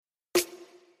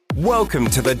Welcome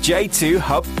to the J2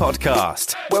 Hub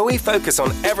podcast, where we focus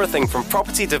on everything from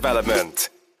property development,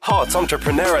 hot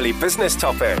entrepreneurially business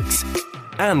topics,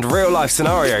 and real-life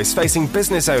scenarios facing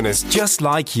business owners just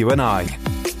like you and I.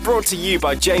 Brought to you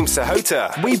by James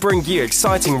Sahota, we bring you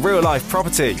exciting real-life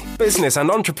property, business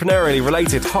and entrepreneurially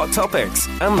related hot topics,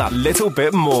 and that little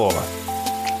bit more.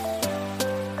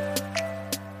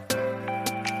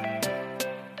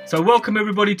 So welcome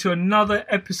everybody to another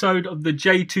episode of the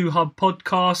J2 Hub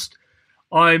podcast.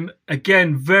 I'm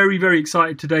again very, very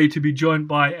excited today to be joined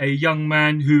by a young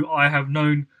man who I have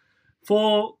known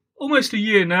for almost a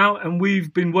year now, and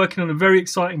we've been working on a very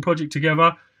exciting project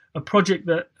together, a project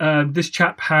that this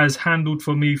chap has handled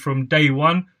for me from day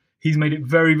one. He's made it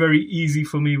very, very easy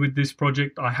for me with this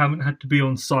project. I haven't had to be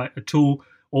on site at all,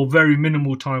 or very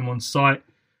minimal time on site.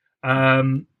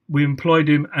 We employed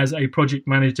him as a project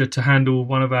manager to handle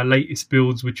one of our latest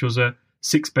builds, which was a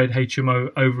 6-bed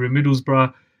HMO over in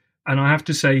Middlesbrough. And I have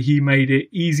to say, he made it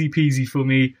easy peasy for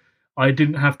me. I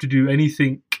didn't have to do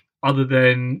anything other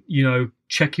than,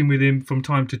 check in with him from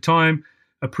time to time,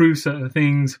 approve certain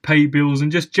things, pay bills,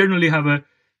 and just generally have a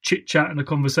chit chat and a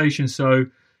conversation. So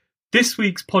this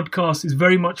week's podcast is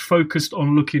very much focused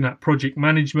on looking at project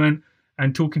management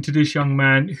and talking to this young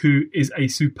man who is a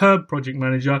superb project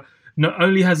manager. Not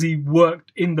only has he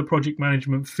worked in the project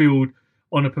management field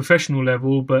on a professional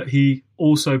level, but he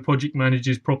also project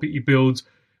manages property builds,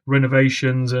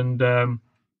 renovations, and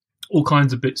all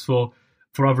kinds of bits for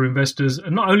other investors,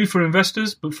 and not only for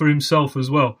investors but for himself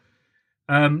as well.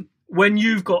 When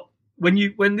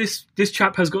this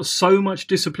chap has got so much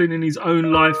discipline in his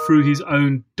own life, through his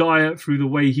own diet, through the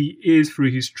way he is,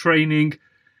 through his training,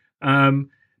 and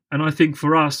I think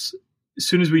for us, as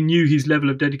soon as we knew his level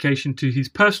of dedication to his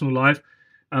personal life,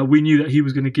 we knew that he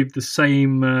was going to give the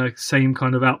same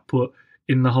kind of output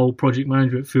in the whole project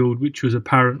management field, which was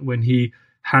apparent when he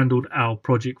handled our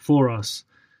project for us.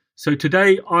 So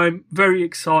today I'm very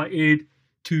excited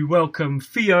to welcome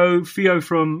Theo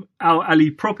from Al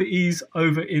Ali Properties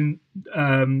over in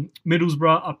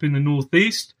Middlesbrough up in the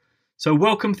northeast. So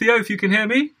welcome, Theo, if you can hear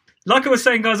me. Like I was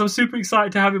saying, guys, I'm super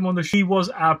excited to have him on the show. He was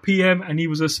our PM and he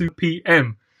was a super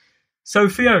PM. So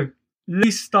Theo,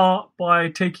 let's start by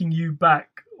taking you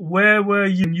back. Where were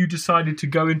you when you decided to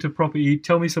go into property?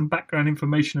 Tell me some background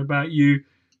information about you.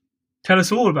 Tell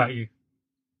us all about you.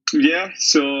 Yeah,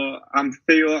 so I'm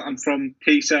Theo. I'm from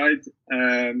Teesside,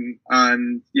 and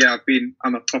I'm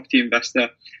a property investor,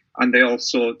 and I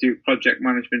also do project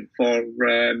management for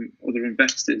other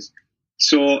investors.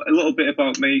 So a little bit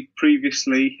about me.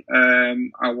 Previously, I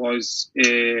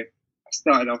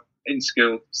started off in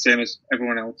school, same as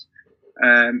everyone else.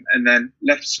 And then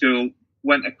left school,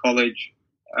 went to college,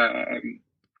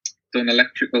 done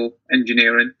electrical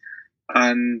engineering,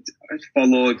 and I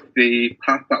followed the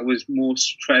path that was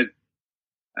most tread.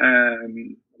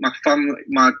 My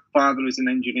father is an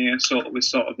engineer, so it was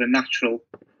sort of the natural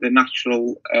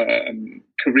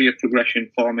career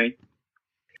progression for me.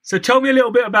 So tell me a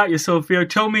little bit about yourself, Theo.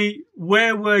 Tell me,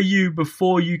 where were you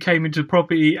before you came into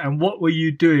property, and what were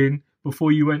you doing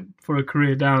before you went for a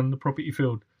career down the property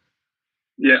field?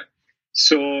 Yeah,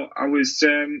 so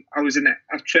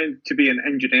I've trained to be an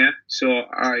engineer. So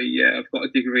I've got a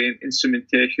degree in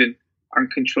instrumentation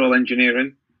and control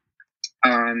engineering,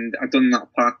 and I've done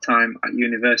that part time at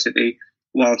university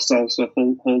whilst also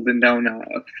holding down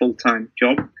a full time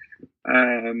job.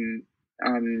 And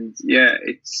yeah,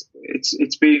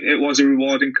 it was a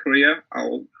rewarding career.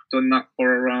 I've done that for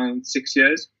around 6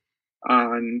 years,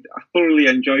 and I thoroughly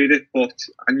enjoyed it. But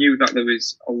I knew that there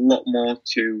was a lot more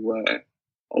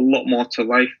to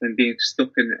life than being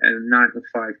stuck in a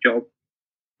 9-to-5 job.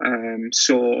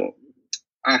 So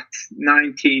at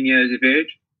 19 years of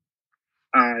age,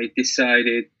 I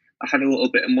decided I had a little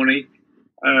bit of money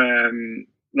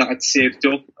that I'd saved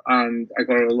up, and I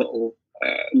got a little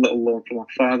loan from my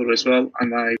father as well.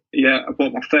 And I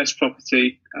bought my first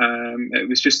property. It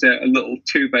was just a little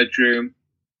 2-bedroom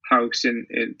house in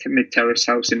mid-terrace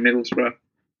house in Middlesbrough,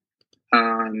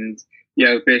 and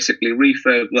basically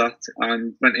refurbed that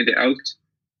and rented it out.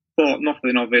 Thought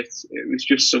nothing of it. It was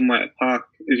just somewhere to park.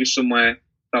 It was just somewhere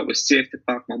that was safe to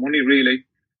park my money, really.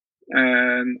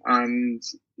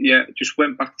 Just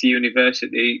went back to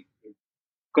university,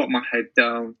 got my head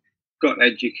down, got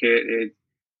educated,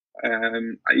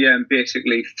 and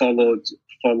basically followed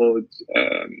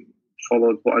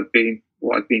what I'd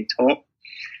been taught,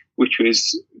 which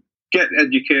was get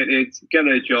educated, get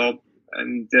a job,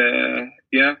 and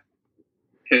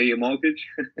pay your mortgage.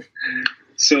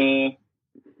 So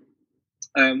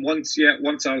once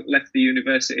I left the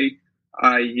university,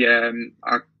 I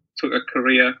took a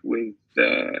career with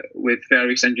with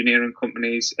various engineering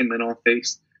companies in the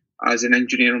Northeast as an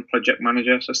engineer and project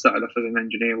manager. So I started off as an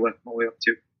engineer, worked my way up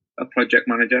to a project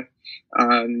manager,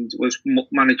 and was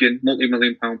managing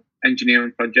multi-million-pound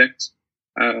engineering projects,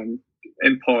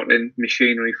 importing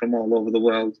machinery from all over the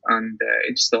world and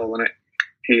installing it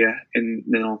here in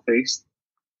the Northeast.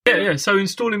 Yeah. So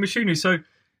installing machinery. So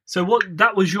what?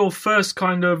 That was your first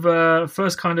kind of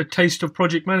taste of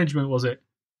project management, was it?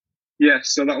 Yeah.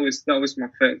 So that was my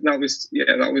first. That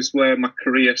was where my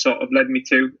career sort of led me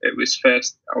to. It was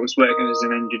first. I was working as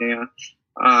an engineer,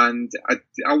 and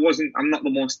I'm not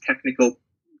the most technical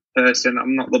person.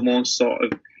 I'm not the most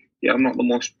I'm not the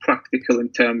most practical in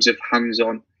terms of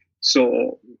hands-on.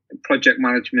 So project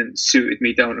management suited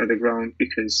me down to the ground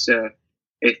because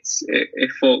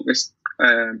it focused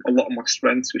a lot of my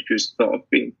strengths, which was sort of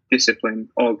being disciplined,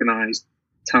 organised,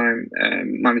 time,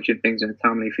 managing things in a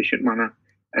timely, efficient manner,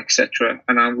 etc.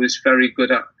 And I was very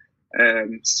good at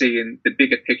seeing the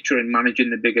bigger picture and managing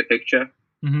the bigger picture.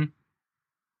 Mm-hmm.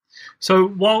 So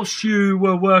whilst you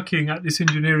were working at this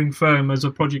engineering firm as a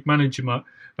project manager,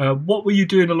 what were you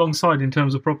doing alongside in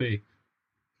terms of property?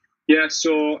 Yeah,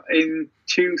 so in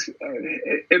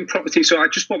property, so I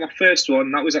just bought my first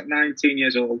one. That was at 19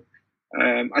 years old.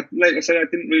 Like I said, I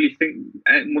didn't really think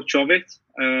much of it,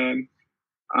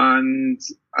 and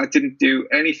I didn't do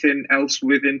anything else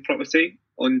within property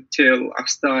until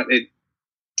I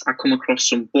come across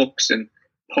some books and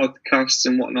podcasts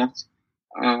and whatnot,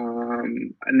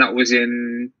 and that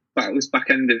was back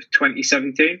end of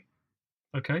 2017.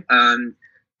 Okay. And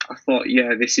I thought,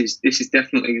 yeah, this is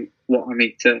definitely what I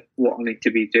need to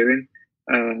be doing.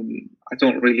 I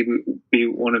don't really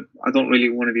want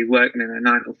to be working in a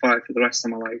 9 to 5 for the rest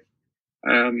of my life.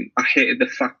 I hated the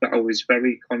fact that I was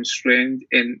very constrained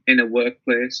in a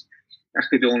workplace.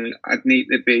 I'd need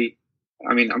to be.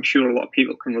 I mean, I'm sure a lot of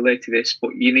people can relate to this,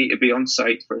 but you need to be on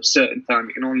site for a certain time.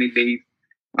 You can only leave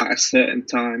at a certain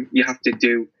time. You have to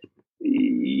do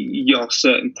your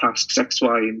certain tasks, X,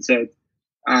 Y, and Z.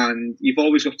 And you've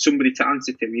always got somebody to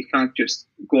answer to. You can't just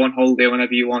go on holiday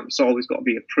whenever you want. It's always got to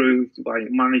be approved by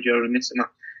your manager and this and that.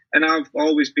 And I've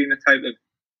always been the type of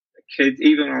kid,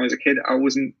 even when I was a kid,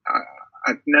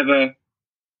 I'd never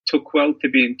took well to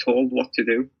being told what to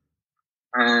do.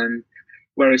 And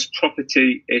whereas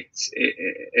property, it's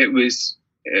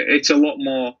a lot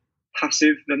more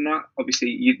passive than that. Obviously,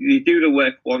 you do the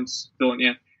work once, don't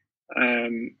you?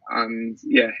 And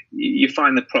yeah, you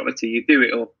find the property, you do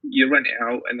it up, you rent it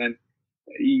out, and then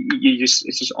it's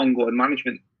just ongoing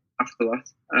management after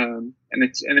that. And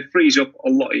it frees up a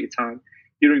lot of your time.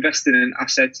 You're investing in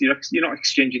assets. You're not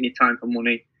exchanging your time for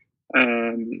money.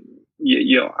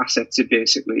 Your assets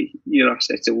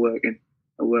are working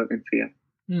for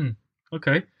you.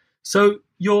 Okay, so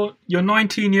you're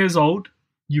 19 years old.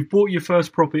 You've bought your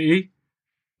first property.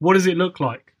 What does it look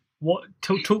like?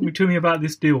 Talk to me about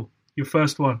this deal. Your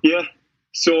first one. Yeah,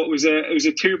 so it was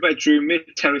a 2-bedroom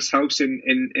mid-terrace house in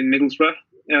Middlesbrough.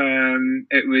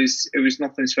 It was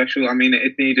nothing special. I mean,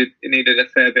 it needed a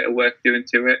fair bit of work doing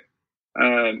to it.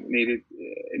 It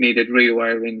needed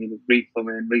rewiring, needed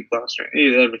replumbing, replastering,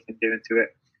 needed everything doing to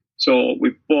it. So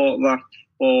we bought that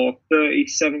for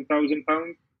 £37,000.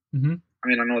 Mm-hmm. I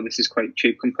mean, I know this is quite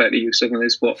cheap compared to you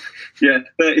Southerners, but yeah,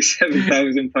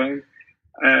 £37,000.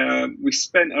 We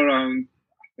spent around,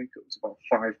 I think it was about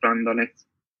 £5,000 on it,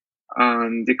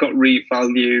 and it got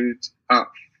revalued at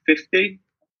 50.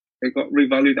 It got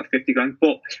revalued at 50 grand,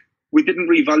 but we didn't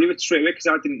revalue it straight away because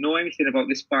I didn't know anything about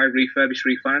this buy, refurbish,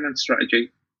 refinance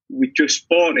strategy. We just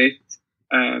bought it,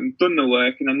 done the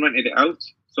work, and then rented it out.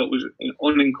 So it was an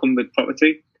unencumbered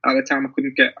property. At the time, I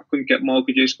couldn't get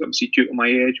mortgages, obviously due to my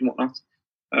age and whatnot.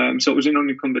 So it was an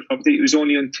unencumbered property. It was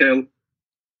only until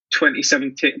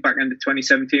 2017, back end of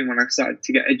 2017, when I started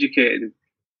to get educated.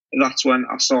 That's when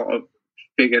I sort of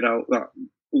figured out that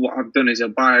what I've done is a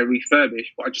buy, refurbish,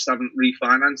 but I just haven't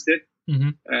refinanced it.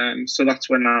 Mm-hmm. So that's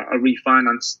when I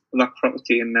refinanced that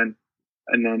property and then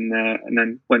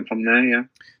went from there. Yeah.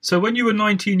 So when you were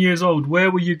 19 years old, where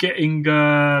were you getting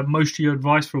most of your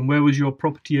advice from? Where was your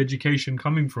property education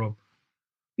coming from?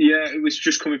 Yeah, it was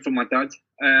just coming from my dad.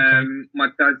 Okay. My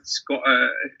dad's got a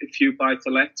few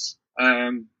buy-to-lets.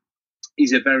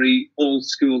 He's a very old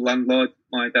school landlord.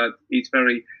 My dad, he's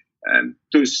very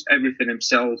does everything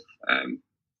himself,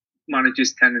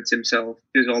 manages tenants himself,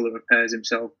 does all the repairs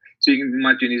himself. So you can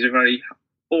imagine he's a very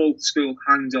old school,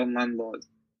 hands-on landlord.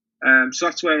 So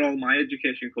that's where all my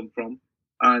education come from,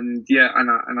 and yeah, and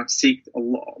I seeked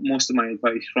most of my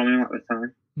advice from him at the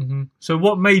time. Mm-hmm. So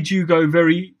what made you go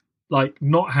very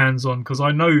not hands-on? Because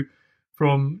I know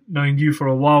from knowing you for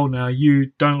a while now,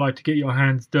 you don't like to get your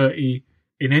hands dirty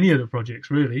in any of the projects,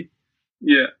 really.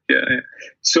 Yeah.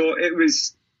 So it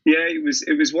was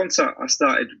once I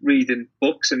started reading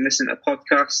books and listening to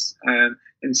podcasts,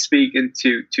 and speaking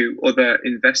to other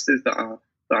investors that are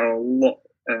a lot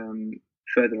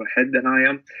further ahead than I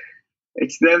am.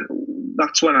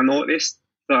 That's when I noticed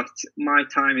that my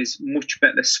time is much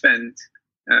better spent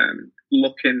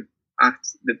looking at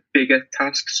the bigger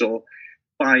tasks, so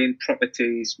buying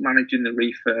properties, managing the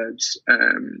refurbs,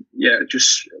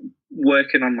 just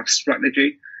working on my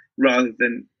strategy rather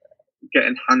than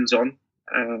getting hands-on,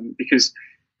 because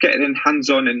getting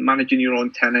hands-on and managing your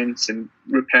own tenants and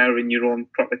repairing your own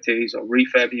properties or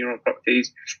refurbing your own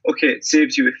properties, okay, it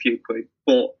saves you a few quid,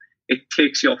 but it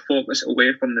takes your focus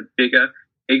away from the bigger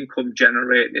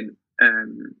income-generating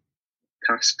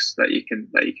tasks that you can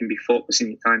be focusing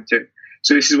your time to.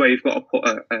 So this is where you've got to put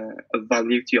a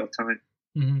value to your time.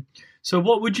 Mm-hmm. So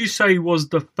what would you say was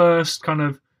the first kind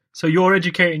of... So you're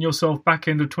educating yourself back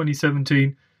end of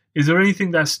 2017. Is there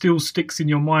anything that still sticks in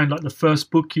your mind, like the first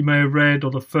book you may have read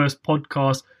or the first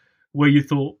podcast where you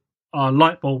thought,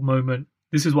 light bulb moment,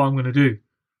 this is what I'm going to do?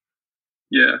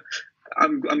 Yeah,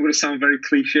 I'm going to sound very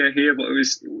cliche here, but it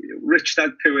was Rich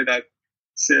Dad Poor Dad,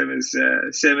 same as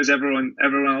everyone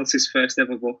else's first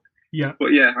ever book. Yeah.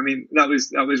 But yeah, I mean, that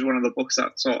was one of the books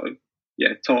that sort of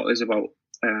taught us about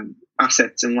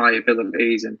assets and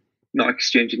liabilities and not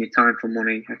exchanging your time for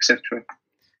money, etc.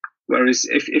 Whereas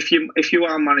if you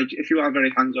are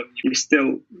very hands-on,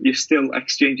 you're still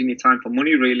exchanging your time for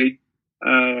money, really,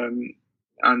 and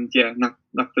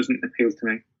that doesn't appeal to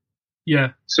me.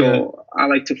 Yeah. So I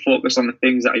like to focus on the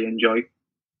things that I enjoy,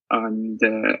 and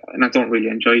I don't really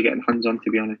enjoy getting hands-on,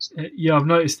 to be honest. Yeah, I've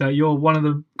noticed that you're one of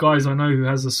the guys I know who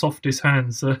has the softest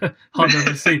hands I've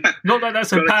ever seen. Not that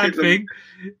that's a bad thing.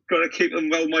 Got to keep them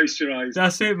well moisturised.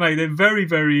 That's it, mate. They're very,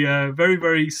 very, very,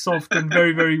 very soft and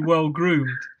very, very well groomed.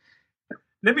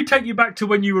 Let me take you back to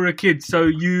when you were a kid.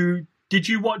 So did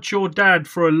you watch your dad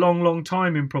for a long, long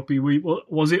time in property?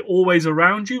 Was it always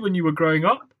around you when you were growing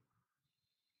up?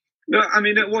 No, I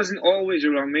mean, it wasn't always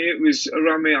around me. It was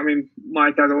around me. I mean, my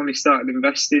dad only started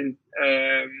investing,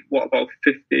 about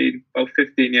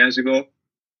 15 years ago.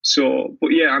 So, but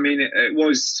yeah, I mean, it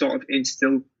was sort of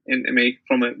instilled into me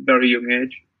from a very young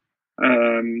age,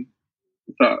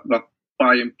 that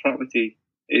buying property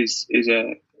is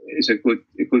a good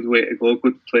way to go, a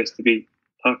good place to be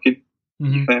parking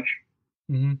cash.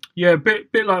 Mm-hmm. Yeah, a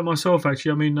bit like myself,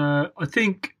 actually. I mean,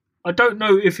 I don't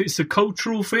know if it's a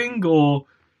cultural thing or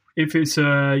if it's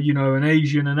an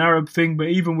Asian and Arab thing, but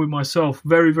even with myself,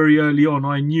 very, very early on,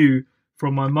 I knew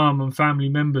from my mum and family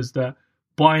members that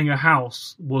buying a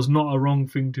house was not a wrong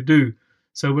thing to do.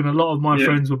 So when a lot of my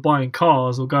friends were buying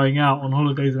cars or going out on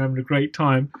holidays and having a great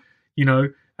time,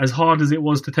 as hard as it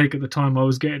was to take at the time, I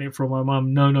was getting it from my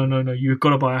mum. No, you've got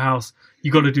to buy a house.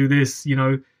 You got to do this.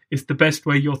 It's the best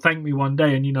way. You'll thank me one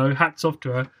day. And, hats off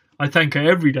to her. I thank her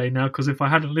every day now, because if I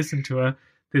hadn't listened to her,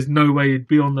 there's no way it'd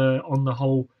be on the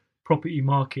whole property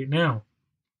market now.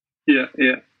 Yeah.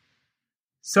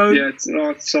 So it's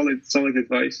solid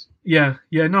advice. Yeah.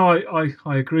 No,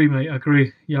 I agree, mate. I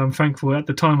agree. Yeah, I'm thankful. At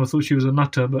the time, I thought she was a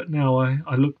nutter, but now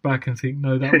I look back and think,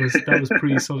 no, that was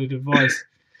pretty solid advice.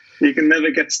 You can never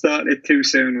get started too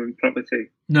soon with property.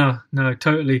 No,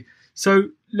 totally. So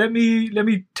let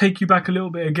me take you back a little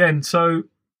bit again. So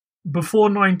before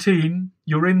 19,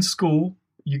 you're in school.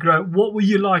 You grow. What were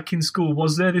you like in school?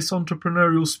 Was there this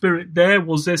entrepreneurial spirit there?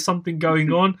 Was there something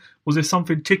going on? Was there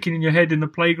something ticking in your head in the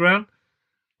playground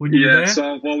when you were there?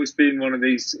 So I've always been one of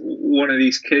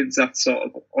these kids that's sort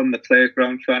of on the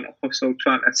playground trying to hustle,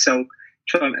 trying to sell,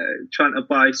 trying to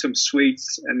buy some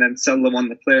sweets and then sell them on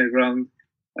the playground.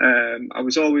 I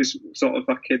was always sort of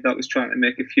a kid that was trying to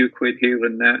make a few quid here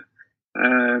and there,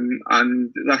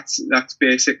 and that's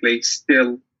basically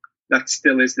still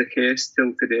is the case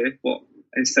still today. But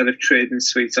instead of trading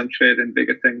sweets, I'm trading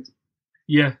bigger things.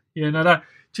 Yeah. No, that.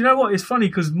 Do you know what? It's funny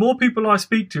because more people I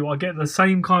speak to, I get the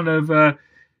same kind of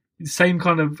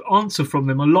answer from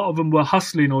them. A lot of them were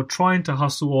hustling or trying to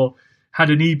hustle, or had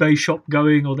an eBay shop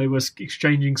going, or they were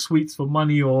exchanging sweets for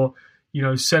money, or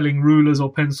selling rulers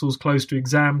or pencils close to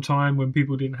exam time when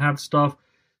people didn't have stuff.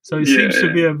 So it seems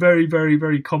to be a very, very,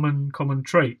 very common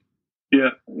trait.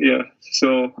 Yeah.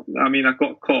 So, I mean, I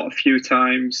got caught a few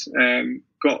times,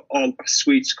 got all the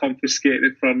sweets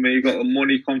confiscated from me, got the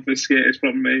money confiscated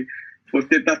from me. But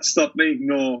did that stop me?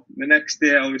 No. The next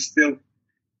day I was still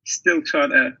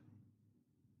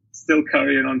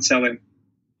carrying on selling.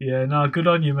 Yeah, no, good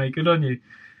on you, mate. Good on you.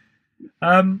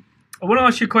 I want to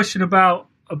ask you a question about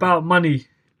money.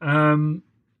 A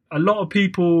lot of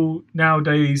people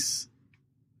nowadays,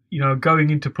 going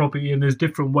into property, and there's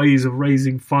different ways of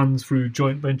raising funds through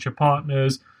joint venture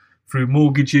partners, through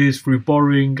mortgages, through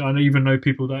borrowing. I even know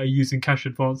people that are using cash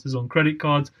advances on credit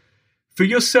cards. For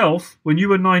yourself, when you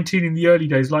were 19 in the early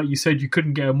days, like you said, you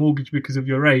couldn't get a mortgage because of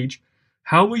your age.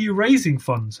 How were you raising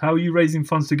funds? How were you raising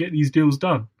funds to get these deals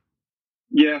done?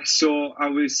 Yeah, so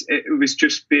it was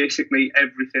just basically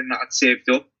everything that I'd saved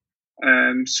up.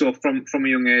 So from a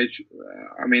young age,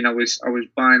 I mean, I was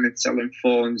buying and selling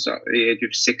phones at the age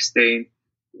of 16.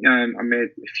 I made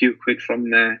a few quid from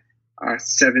there. At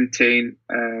 17,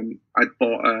 I'd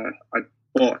bought a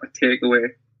takeaway,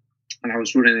 and I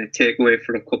was running a takeaway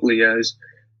for a couple of years,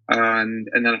 and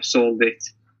then I sold it.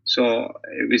 So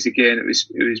it was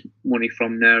money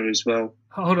from there as well.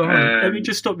 Hold on. Let me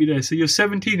just stop you there. So you're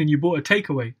 17 and you bought a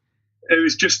takeaway. It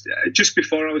was just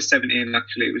before I was 17.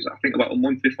 Actually, it was, I think, about a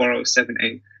month before I was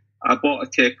 17. I bought a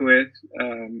takeaway.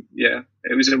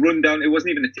 It was a rundown. It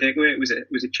wasn't even a takeaway. It was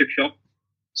a chip shop.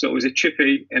 So it was a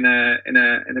chippy in a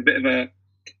bit of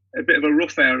a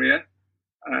rough area,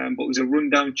 but it was a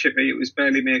rundown chippy. It was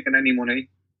barely making any money,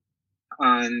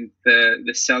 and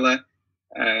the seller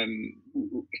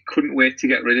couldn't wait to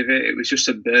get rid of it. It was just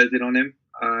a burden on him.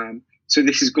 So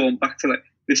this is going back to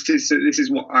this is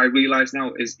what I realise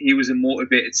now, is he was a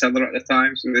motivated seller at the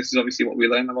time. So this is obviously what we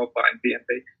learn about buying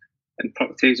BNB and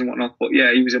properties and whatnot. But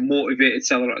yeah, he was a motivated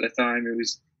seller at the time. He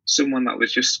was someone that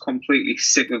was just completely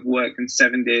sick of working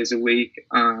 7 days a week,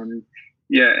 and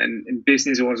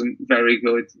business wasn't very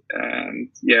good. And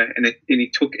he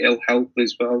took ill health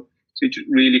as well. So he just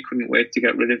really couldn't wait to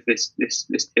get rid of this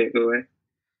takeaway.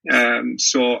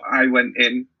 So I went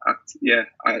in as a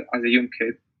young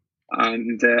kid,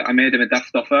 and I made him a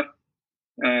daft offer.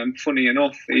 Funny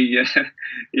enough, he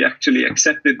actually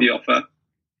accepted the offer,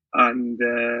 and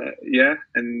then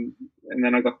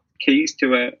I got keys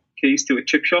to a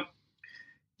chip shop.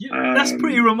 Yeah, that's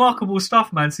pretty remarkable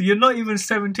stuff, man. So you're not even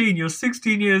 17; you're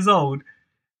 16 years old,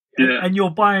 and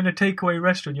you're buying a takeaway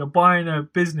restaurant. You're buying a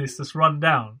business that's run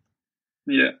down.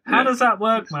 Yeah. How does that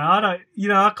work, man?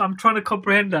 I'm trying to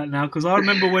comprehend that now, because I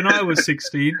remember when I was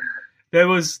 16, there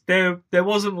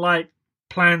wasn't like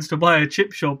plans to buy a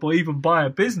chip shop or even buy a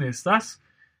business. That's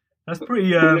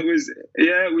pretty. Well, it was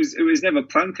never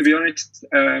planned, to be honest.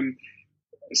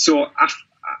 So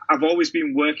I've always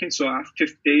been working. So at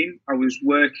 15, I was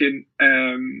working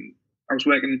in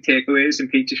takeaways and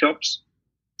pizza shops.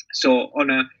 So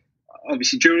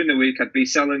obviously during the week, I'd be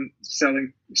selling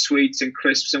sweets and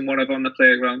crisps and whatever on the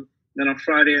playground. Then on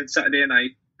Friday and Saturday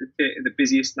night, the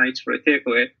busiest nights for a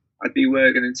takeaway, I'd be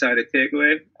working inside a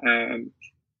takeaway.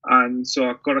 And so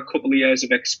I've got a couple of years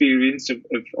of experience of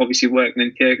obviously working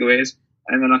in takeaways.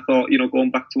 And then I thought,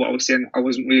 going back to what I was saying, I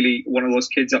wasn't really one of those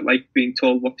kids that liked being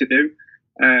told what to do.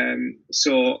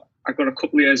 So I got a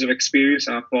couple of years of experience,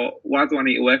 and I thought, why do I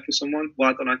need to work for someone?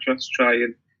 Why don't I just try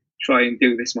and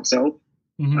do this myself?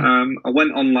 Mm-hmm. I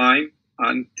went online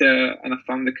and I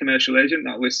found a commercial agent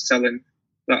that was selling,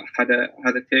 that had a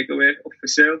takeaway up for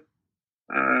sale.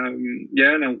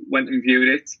 And I went and viewed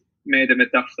it, made him a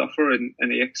daft offer,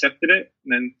 and he accepted it.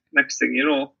 And then next thing you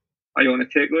know, I own a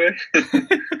takeaway.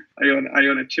 I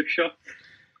own a chip shop.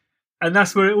 And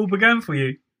that's where it all began for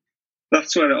you?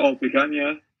 That's where it all began,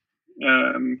 yeah.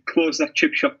 Closed that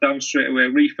chip shop down straight away,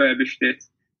 refurbished it,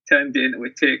 turned it into a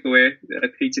takeaway, a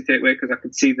pizza takeaway, because I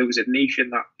could see there was a niche in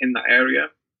that area.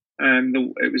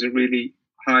 It was a really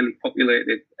highly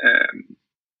populated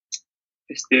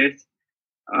estate,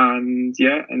 and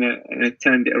it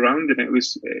turned it around, and it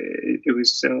was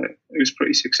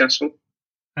pretty successful.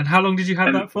 And how long did you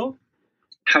have that for?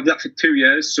 Have that for 2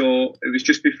 years. So it was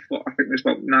just before, I think it was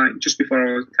about just before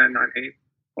I was 19,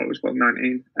 or it was about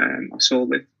 19. I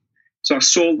sold it. So I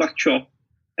sold that shop,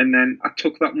 and then I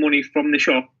took that money from the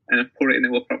shop and I put it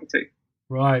into a property.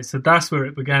 Right. So that's where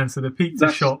it began. So the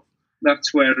pizza shop.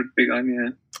 That's where it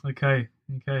began. Yeah. Okay.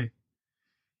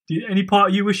 Any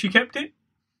part you wish you kept it?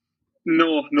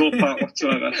 No part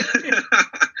whatsoever.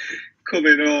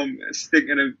 Coming home,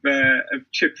 thinking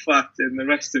of chip fat and the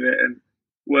rest of it, and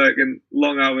working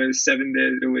long hours, 7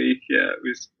 days a week. Yeah,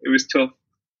 it was tough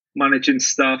managing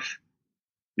staff.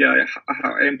 Yeah,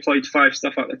 I employed 5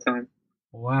 staff at the time.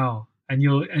 Wow. And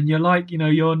you're like,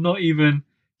 you're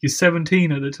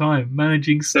 17 at the time,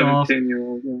 managing staff.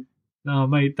 17-year-old. Yeah. No,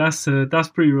 mate, that's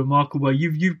pretty remarkable.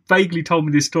 You've vaguely told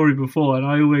me this story before, and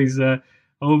I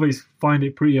always find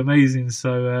it pretty amazing.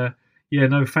 So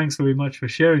thanks very much for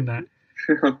sharing that.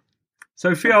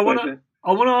 So Theo, I want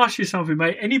to ask you something,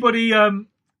 mate. Anybody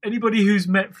who's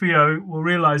met Theo will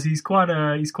realise he's quite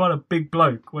a big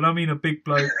bloke. When I mean a big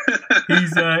bloke,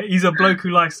 he's a bloke who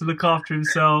likes to look after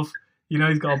himself.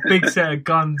 He's got a big set of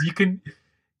guns. You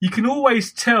can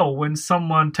always tell when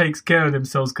someone takes care of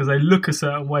themselves because they look a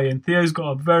certain way. And Theo's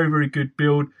got a very, very good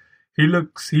build. he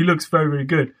looks very, very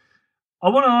good. I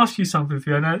want to ask you something,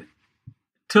 Fiona.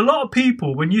 To a lot of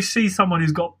people, when you see someone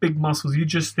who's got big muscles, you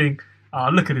just think,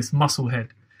 look at this muscle head.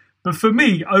 But for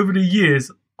me, over the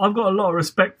years, I've got a lot of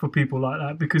respect for people like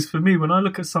that, because for me, when I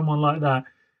look at someone like that,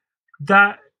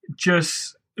 that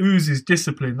just oozes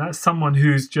discipline. That's someone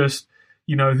who's just,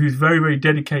 who's very, very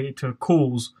dedicated to a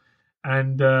cause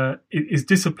and is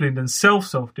disciplined and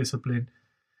self-disciplined.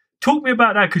 Talk me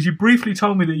about that, because you briefly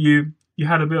told me that you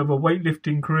had a bit of a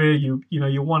weightlifting career.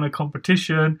 You won a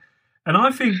competition, and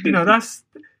I think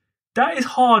that is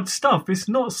hard stuff. It's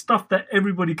not stuff that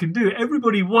everybody can do.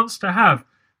 Everybody wants to have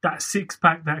that six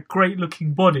pack, that great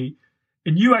looking body,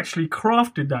 and you actually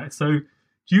crafted that. So,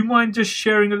 do you mind just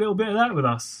sharing a little bit of that with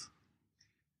us?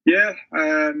 Yeah.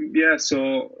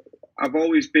 So I've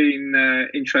always been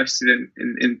interested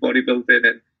in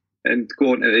bodybuilding and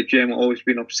going to the gym. I've always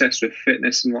been obsessed with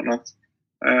fitness and whatnot.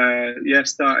 I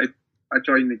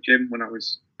joined the gym when I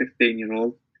was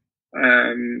 15-year-old.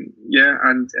 And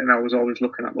I was always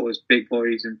looking at those big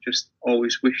boys and just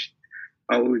always wished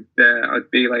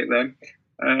I'd be like them.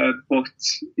 But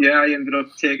I ended up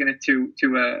taking it to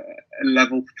a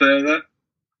level further,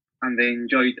 and I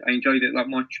enjoyed it that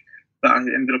much that I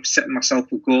ended up setting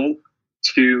myself a goal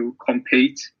to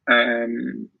compete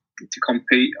on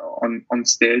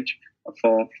stage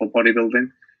for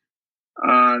bodybuilding.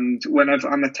 And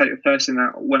I'm the type of person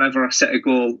that whenever I set a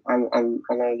goal, I'll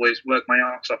always work my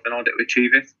arse off in order to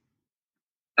achieve it.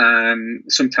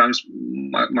 Sometimes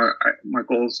my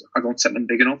goals, I don't set them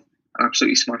big enough. I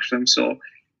absolutely smash them. So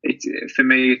for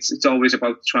me, it's always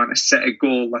about trying to set a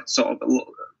goal that's sort of a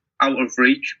little out of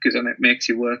reach, because then it makes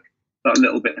you work that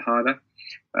little bit harder.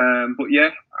 I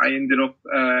ended up,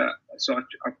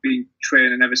 I've been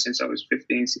training ever since I was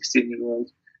 15,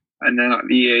 16-year-old. And then at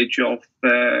the age of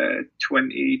 23,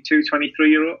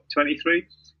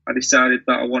 I decided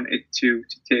that I wanted to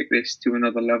take this to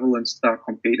another level and start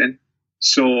competing.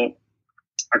 So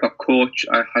I got coach.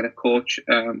 I had a coach.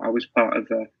 I was part of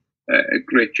a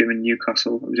great gym in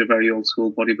Newcastle. It was a very old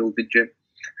school bodybuilding gym.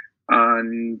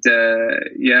 And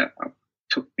it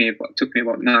took me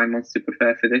about 9 months to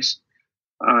prepare for this.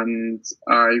 And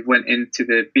I went into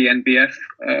the BNBF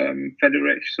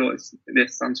Federation. So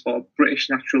this stands for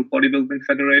British Natural Bodybuilding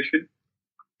Federation.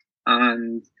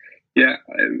 And they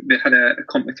had a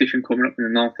competition coming up in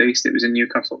the Northeast. It was in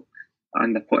Newcastle,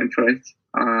 and they put in for it.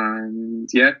 And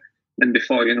then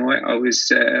before you know it, I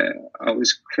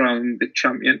was crowned the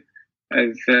champion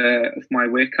of my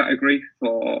weight category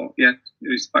it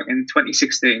was back in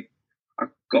 2016. I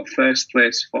got first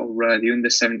place for the under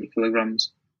 70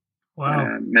 kilograms.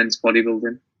 Wow. Men's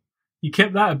bodybuilding. You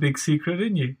kept that a big secret,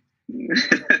 didn't you?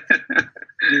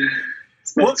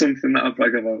 It's not something that I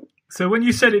brag about. So when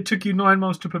you said it took you 9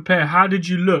 months to prepare, how did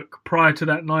you look prior to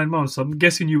that 9 months? I'm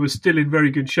guessing you were still in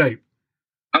very good shape.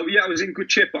 Oh yeah, I was in good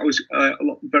shape, but I was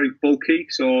very bulky.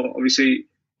 So obviously,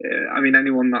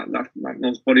 anyone that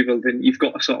knows bodybuilding, you've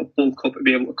got to sort of bulk up to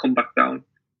be able to come back down.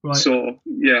 Right. So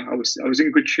I was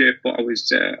in good shape, but I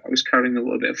was carrying a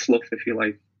little bit of fluff, if you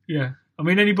like. Yeah. I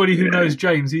mean, anybody who knows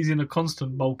James, he's in a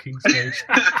constant bulking stage.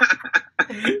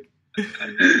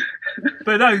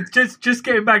 But no, just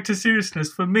getting back to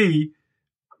seriousness, for me,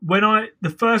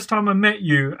 the first time I met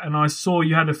you and I saw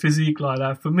you had a physique like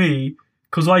that, for me,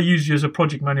 because I used you as a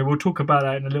project manager, we'll talk about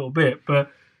that in a little bit,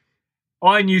 but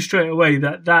I knew straight away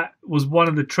that was one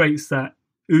of the traits that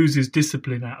oozes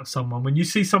discipline out of someone. When you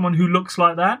see someone who looks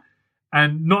like that,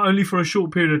 and not only for a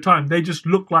short period of time, they just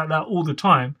look like that all the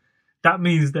time, that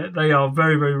means that they are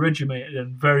very, very regimented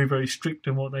and very, very strict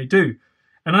in what they do.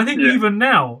 And I think even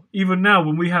now,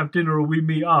 when we have dinner or we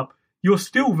meet up, you're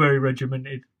still very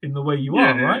regimented in the way you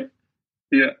are, right?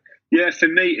 Yeah. For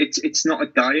me, it's not a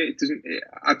diet.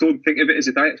 I don't think of it as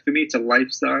a diet. For me, it's a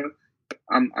lifestyle.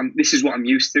 This is what I'm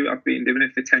used to. I've been doing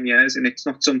it for 10 years, and it's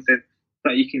not something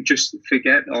that you can just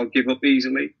forget or give up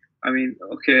easily. I mean,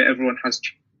 okay, everyone has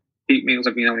cheat meals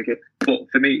every now and again, but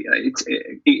for me, it's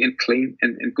eating clean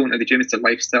and going to the gym. It's a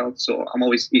lifestyle, so I'm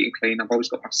always eating clean. I've always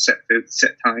got my set food,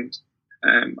 set times.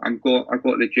 I go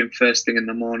to the gym first thing in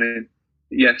the morning.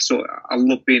 So I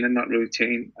love being in that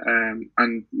routine.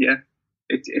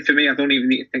 For me, I don't even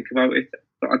need to think about it.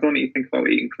 But I don't need to think about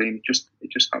eating clean. It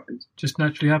just happens. Just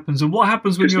naturally happens. And what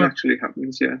happens when naturally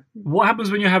happens? Yeah. What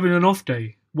happens when you're having an off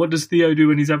day? What does Theo do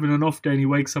when he's having an off day and he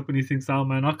wakes up and he thinks, "Oh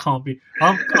man, I can't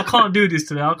do this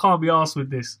today. I can't be arsed with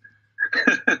this."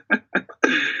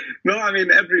 No, I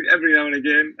mean every now and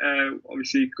again,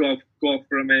 obviously go off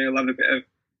for a meal, have a bit of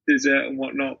dessert and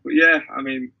whatnot. But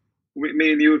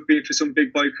me and you have been for some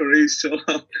big boy curries. So,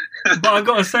 but I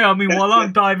got to say, while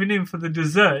I'm diving in for the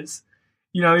desserts,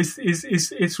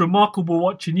 it's remarkable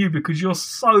watching you because you're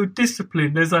so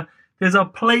disciplined. There's a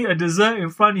plate of dessert in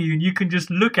front of you, and you can just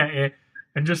look at it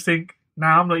and just think,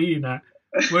 "Nah, I'm not eating that."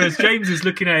 Whereas James is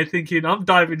looking at it thinking, "I'm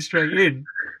diving straight in."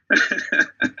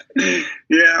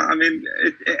 Yeah, I mean,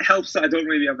 it helps that I don't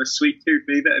really have a sweet tooth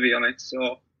either, to be honest.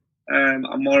 So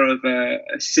I'm more of a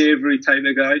savoury type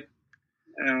of guy.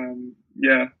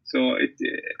 Yeah, so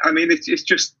it's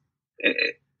just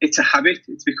it's a habit.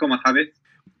 It's become a habit.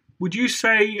 Would you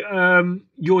say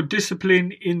your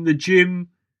discipline in the gym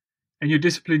and your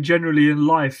discipline generally in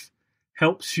life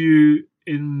helps you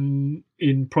in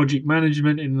project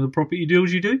management in the property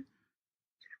deals you do?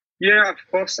 Yeah, of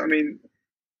course. I mean,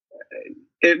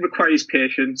 it requires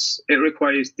patience. It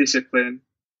requires discipline.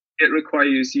 It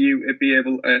requires you to be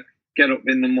able to get up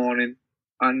in the morning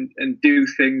and do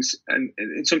things. And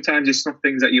sometimes it's not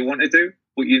things that you want to do,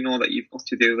 but you know that you've got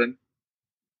to do them.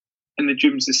 And the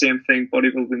gym's the same thing.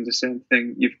 Bodybuilding's the same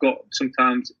thing. You've got,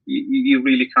 sometimes you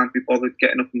really can't be bothered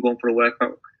getting up and going for a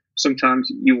workout. Sometimes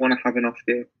you want to have an off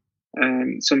day.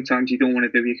 Sometimes you don't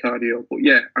want to do your cardio. But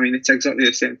yeah, I mean, it's exactly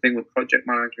the same thing with project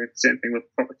management, the same thing with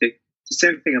property. It's the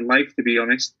same thing in life, to be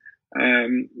honest.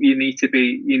 You need to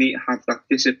have that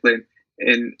discipline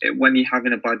in when you're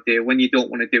having a bad day, when you don't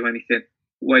want to do anything,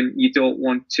 when you don't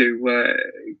want to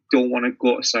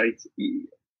go to site.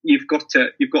 You've got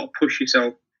to push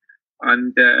yourself,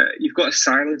 and you've got to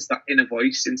silence that inner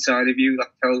voice inside of you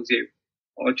that tells you,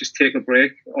 "Oh, just take a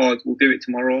break," or "We'll do it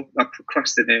tomorrow." That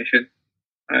procrastination.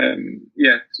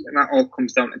 Yeah, and that all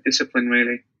comes down to discipline,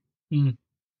 really. Mm.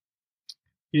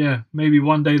 Yeah, maybe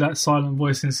one day that silent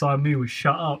voice inside me will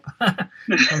shut up.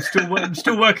 I'm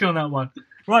still working on that one.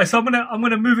 Right, so I'm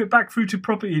gonna move it back through to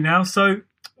property now. So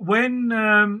when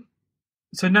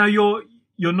so now you're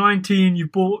 19, you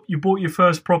bought your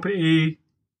first property.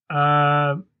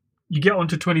 You get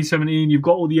onto 2017. You've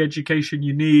got all the education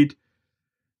you need.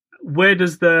 Where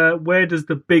does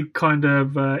the big kind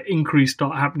of increase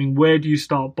start happening? Where do you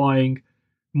start buying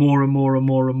more and more and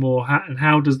more and more? And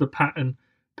how does the pattern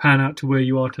pan out to where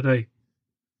you are today?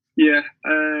 Yeah,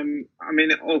 I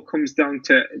mean, it all comes down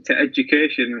to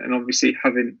education and obviously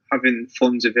having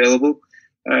funds available.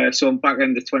 So back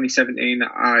in 2017,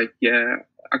 I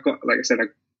got, like I said,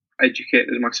 I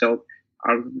educated myself.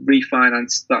 I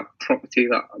refinanced that property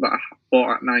that I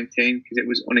bought at 19 because it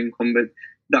was unencumbered.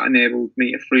 That enabled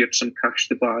me to free up some cash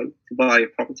to buy a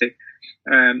property.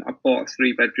 I bought a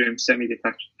 3-bedroom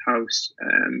semi-detached house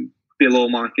below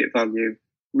market value,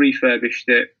 refurbished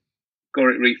it, got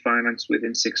it refinanced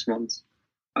within 6 months,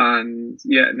 and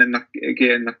yeah, and then I've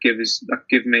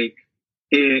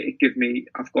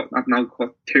now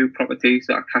got 2 properties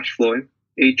that are cash flowing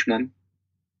each month,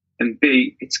 and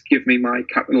B, it's give me my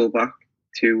capital back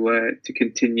to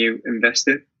continue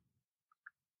investing.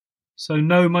 So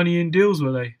no money in deals,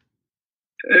 were they?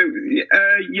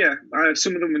 Yeah,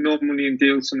 some of them were no money in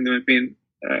deals. Some of them have been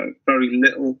very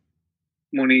little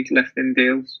money left in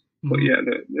deals. Mm-hmm. But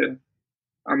yeah,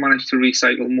 I managed to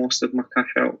recycle most of my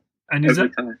cash out. And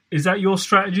is that your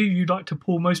strategy? You'd like to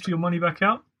pull most of your money back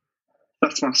out?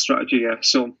 That's my strategy. Yeah.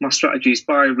 So my strategy is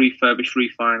buy, refurbish,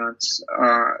 refinance.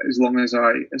 As long as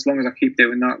I keep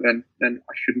doing that, then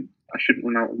I shouldn't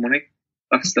run out of money.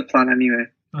 That's the plan anyway.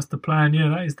 That's the plan. Yeah,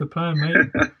 that is the plan,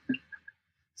 mate.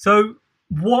 So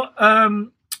what?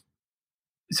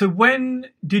 So when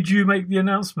did you make the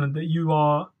announcement that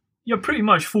you're pretty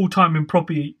much full time in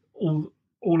property all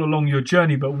along your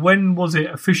journey? But when was it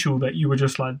official that you were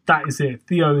just like, that is it?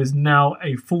 Theo is now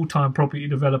a full time property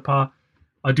developer.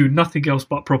 I do nothing else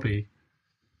but property.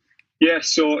 Yeah.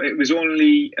 So it was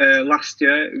only last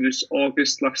year. It was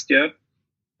August last year.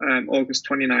 August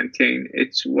 2019.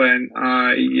 It's when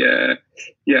I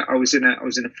was in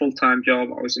a full-time job.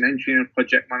 I was an engineering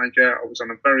project manager. I was on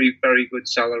a very, very good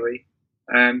salary.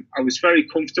 I was very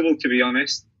comfortable, to be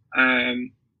honest.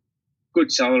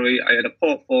 Good salary. I had a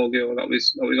portfolio that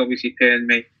was obviously paying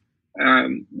me.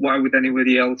 Why would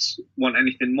anybody else want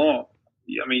anything more?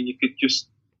 I mean, you could just.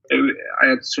 I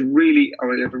had a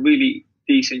really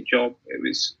decent job.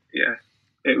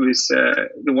 There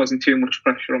wasn't too much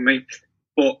pressure on me.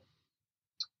 But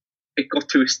it got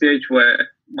to a stage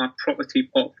where my property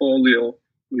portfolio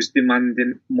was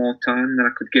demanding more time than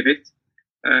I could give it.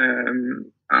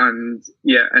 And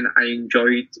I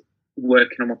enjoyed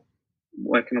working on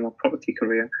my property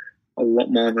career a lot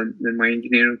more than my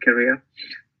engineering career.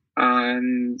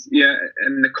 And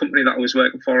the company that I was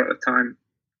working for at the time,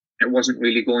 it wasn't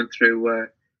really going through.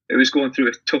 It was going through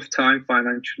a tough time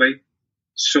financially.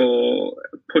 So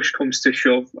push comes to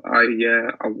shove, I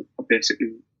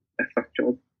basically left that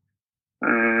job.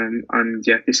 and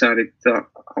decided that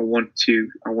I want to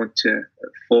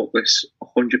focus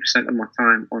 100% of my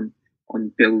time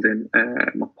on building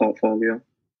my portfolio.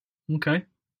 Okay.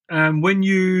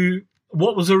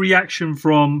 What was the reaction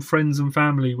from friends and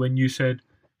family when you said,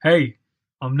 "Hey,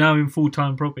 I'm now in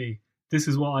full-time property. This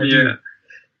is what I do"?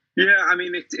 Yeah, I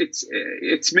mean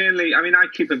it's mainly. I mean, I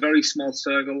keep a very small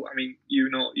circle. I mean, you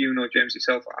know, James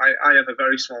yourself. I have a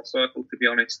very small circle, to be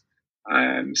honest.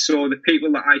 So the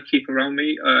people that I keep around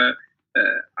me,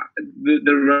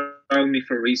 they're around me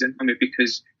for a reason. I mean,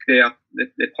 because they're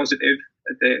positive,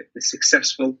 they're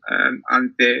successful,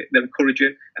 and they're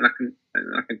encouraging, and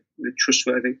they're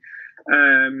trustworthy.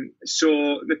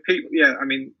 So the people, I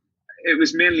mean, it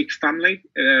was mainly family.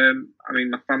 I mean,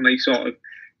 my family sort of,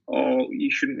 you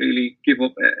shouldn't really give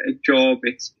up a job.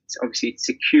 It's obviously it's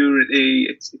security.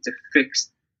 It's a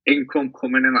fixed income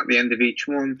coming in at the end of each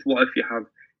month. What if you have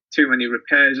too many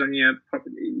repairs on your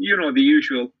property? You know, the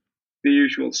usual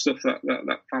stuff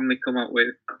that family come out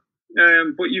with.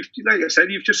 But like I said,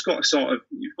 you've just got to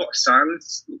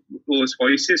silence those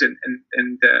voices, and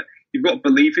you've got to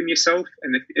believe in yourself.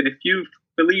 And if you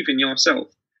believe in yourself,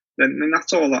 then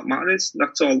that's all that matters.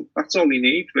 That's all you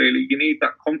need, really. You need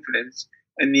that confidence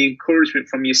and the encouragement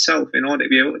from yourself in order to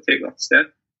be able to take that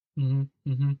step.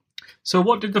 Mm-hmm, mm-hmm. So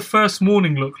what did the first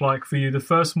morning look like for you? The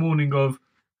first morning of,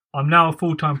 I'm now a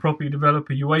full-time property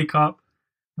developer. You wake up.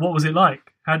 What was it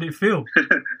like? How did it feel?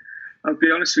 I'll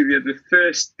be honest with you. The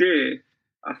first day,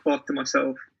 I thought to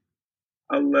myself,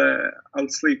 I'll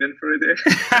sleep in for a day.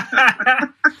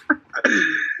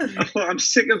 I thought, I'm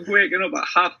sick of waking up at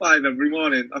 5:30 every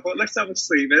morning. I thought, let's have a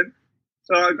sleep in.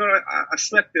 So I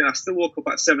slept in. I still woke up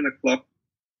at 7:00.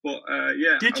 But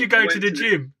Did you go to the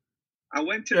gym? I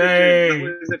went to the gym.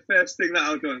 That was the first thing that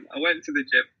I've done. I went to the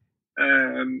gym.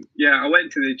 I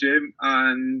went to the gym,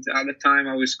 and at the time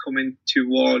I was coming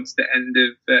towards the end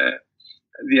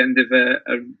of a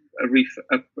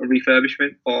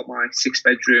refurbishment for my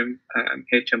 6-bedroom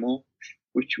HMO,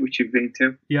 which you've been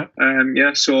to. Yeah.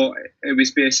 So it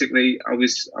was basically I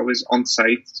was on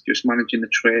site, just managing the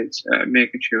trades,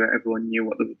 making sure everyone knew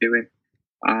what they were doing,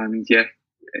 and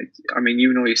I mean,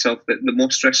 you know yourself that the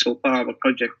most stressful part of a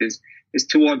project is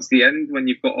towards the end, when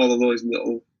you've got all of those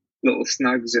little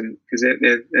snags, and because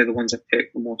they're the ones that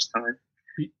take the most time.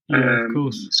 Yeah, of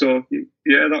course. So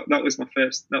that was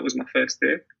my first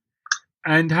day.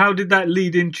 And how did that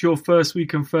lead into your first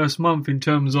week and first month in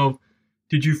terms of,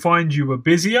 did you find you were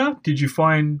busier? Did you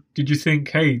think,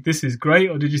 hey, this is great?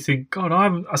 Or did you think, God,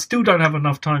 I still don't have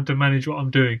enough time to manage what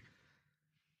I'm doing?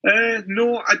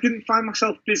 No, I didn't find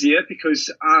myself busier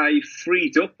because I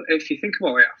freed up. If you think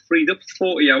about it, I freed up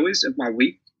 40 hours of my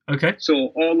week. Okay.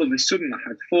 So all of a sudden I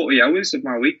had 40 hours of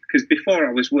my week, because before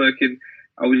I was working,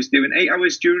 I was doing 8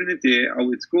 hours during the day. I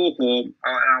would go home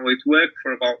and I would work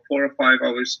for about 4 or 5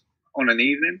 hours on an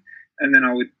evening, and then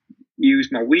I would use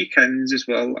my weekends as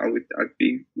well. I'd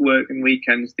be working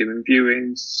weekends, doing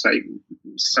viewings,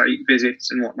 site visits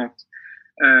and whatnot.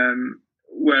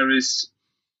 Whereas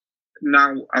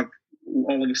now I've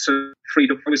all of a sudden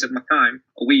freed up hours of my time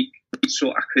a week,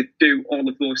 so I could do all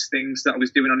of those things that I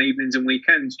was doing on evenings and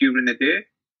weekends during the day.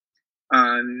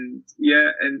 And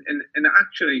and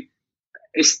actually,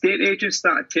 estate agents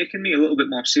started taking me a little bit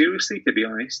more seriously, to be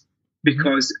honest,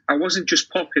 because I wasn't just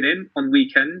popping in on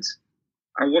weekends.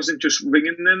 I wasn't just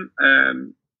ringing them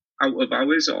out of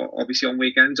hours, or obviously on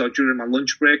weekends or during my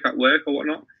lunch break at work or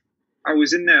whatnot. I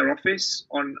was in their office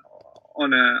on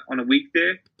a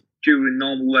weekday during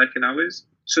normal working hours,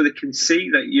 so they can see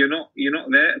that you're not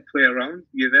there to play around.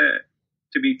 You're there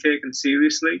to be taken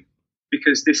seriously,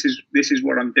 because this is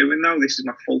what I'm doing now. This is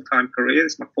my full-time career.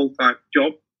 It's my full-time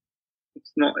job.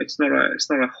 It's not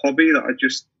a hobby that I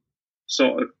just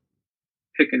sort of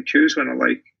pick and choose when I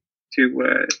like to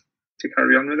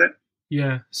carry on with it.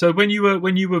 Yeah. So when you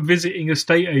were visiting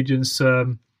estate agents,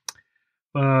 you're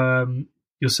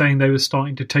saying they were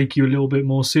starting to take you a little bit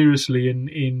more seriously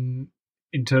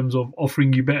in terms of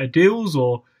offering you better deals,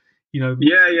 or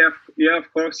Yeah,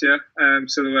 of course, yeah.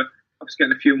 So I was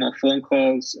getting a few more phone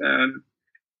calls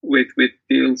with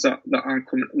deals that aren't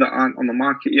on the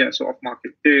market yet, so off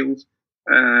market deals.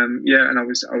 And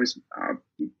I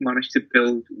managed to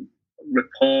build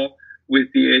rapport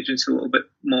with the agents a little bit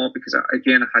more, because I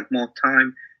had more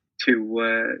time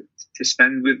to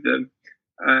spend with them.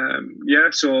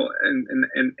 So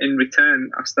in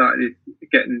return, I started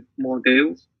getting more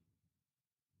deals.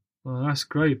 Well, that's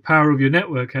great. Power of your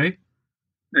network, eh?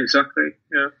 Exactly,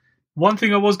 yeah. One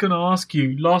thing I was going to ask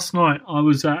you, last night I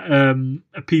was at a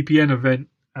PPN event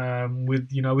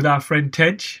with our friend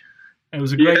Tej. It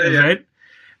was a great event.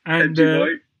 And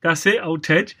that's it, old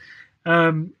Tej.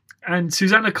 And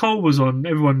Susanna Cole was on.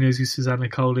 Everyone knows who Susanna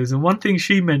Cole is. And one thing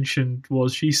she mentioned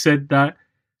was she said that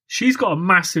she's got a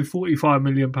massive £45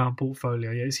 million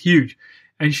portfolio. Yeah, it's huge.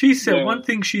 And she said one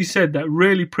thing she said that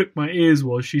really pricked my ears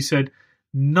was she said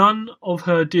none of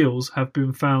her deals have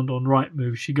been found on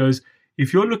Rightmove. She goes,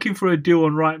 if you're looking for a deal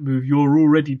on Rightmove, you're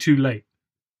already too late.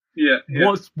 Yeah.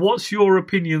 What's your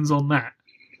opinions on that?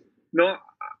 No,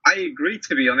 I agree,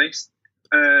 to be honest.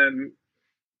 The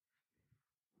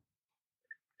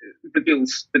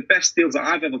best deals that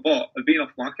I've ever bought have been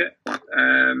off market.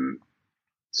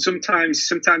 Sometimes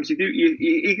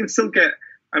you can still get.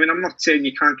 I mean, I'm not saying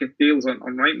you can't get deals on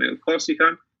Rightmove. Of course you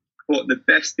can, but the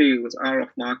best deals are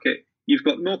off market. You've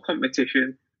got no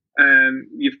competition.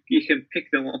 You can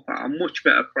pick them up at a much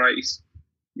better price.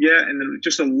 Yeah, and they're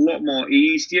just a lot more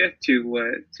easier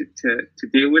to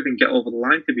deal with and get over the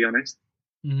line, to be honest.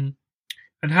 Mm-hmm.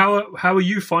 And how are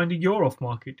you finding your off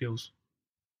market deals?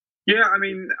 Yeah, I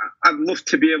mean, I'd love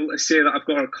to be able to say that I've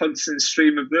got a constant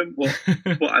stream of them, but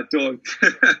I don't.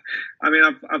 I mean,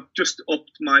 I've just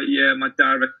upped my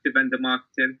direct to vendor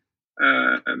marketing.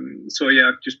 So yeah,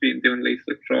 I've just been doing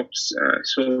leaflet drops,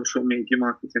 social media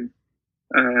marketing.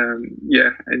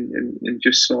 And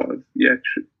just sort of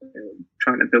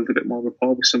trying to build a bit more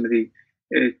rapport with somebody.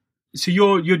 So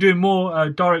you're doing more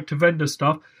direct to vendor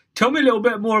stuff. Tell me a little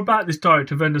bit more about this direct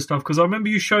to vendor stuff, because I remember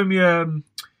you showed me a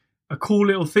cool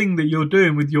little thing that you're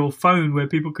doing with your phone where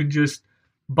people can just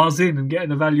buzz in and get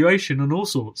an evaluation and all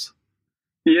sorts.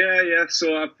 Yeah.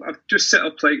 So I've just set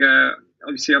up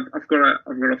obviously I've got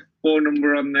a phone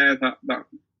number on there that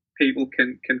people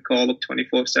can call up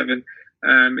 24/7.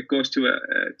 It goes to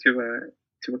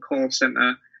a call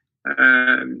center.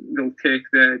 They'll take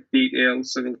their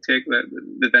details, so they'll take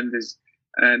the vendor's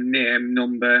name,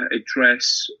 number,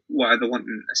 address, what they're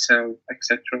wanting to sell,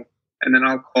 etc. And then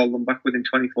I'll call them back within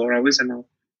 24 hours, and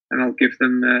I'll give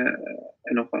them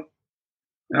an offer.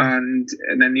 And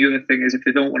then the other thing is, if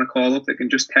they don't want to call up, they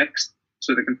can just text.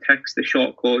 So they can text the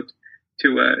short code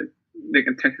they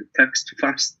can text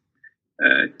fast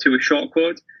to a short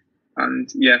code, and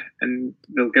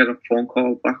they'll get a phone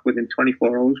call back within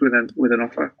 24 hours with an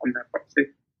offer on their property.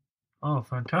 Oh,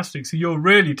 fantastic! So you're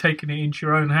really taking it into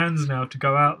your own hands now to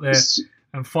go out there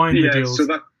and find the deals. So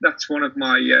that's one of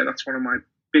my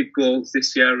big goals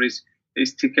this year is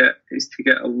to get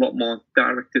a lot more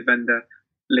direct to vendor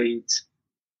leads,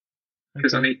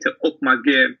 because I need to up my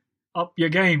game. Up your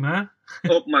game, huh?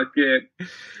 Up my game.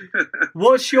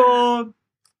 What's your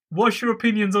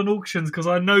opinions on auctions? Because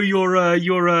I know you're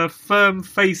a firm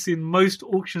face in most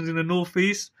auctions in the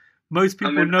Northeast. Most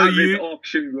people know you. I'm an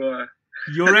auction goer.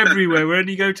 You're everywhere.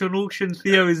 Wherever you go to an auction,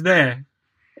 Theo is there.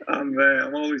 I'm there.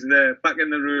 I'm always there, back in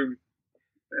the room.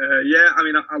 I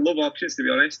mean, I love auctions, to be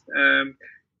honest.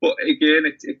 But again,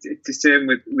 it's the same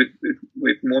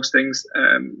with most things.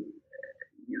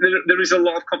 There is a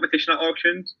lot of competition at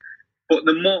auctions, but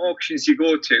the more auctions you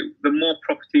go to, the more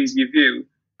properties you view,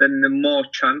 then the more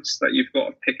chance that you've got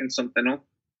of picking something up.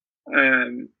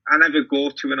 I never go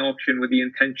to an auction with the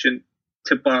intention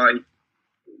to buy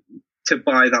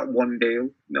that one deal.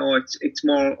 No, it's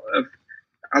more of,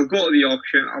 I'll go to the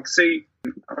auction, I'll see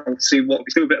what,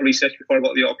 do a bit of research before I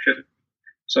go to the auction.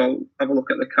 So I'll have a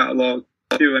look at the catalogue,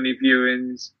 do any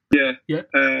viewings.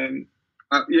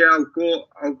 I'll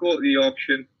go to the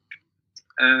auction.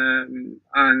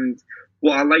 And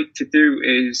what I like to do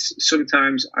is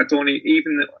sometimes I don't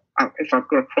even, if I've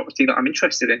got a property that I'm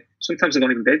interested in, sometimes I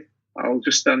don't even bid. I'll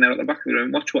just stand there at the back of the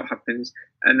room, watch what happens,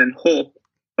 and then hope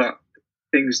that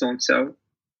things don't sell.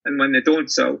 And when they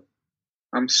don't sell,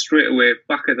 I'm straight away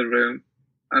back of the room,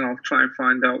 and I'll try and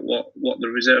find out what the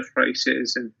reserve price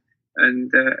is,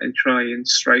 and try and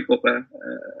strike up a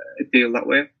deal that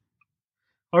way.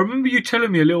 I remember you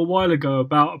telling me a little while ago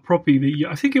about a property that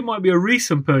I think it might be a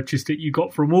recent purchase that you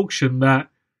got from auction, that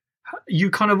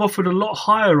you kind of offered a lot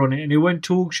higher on it, and it went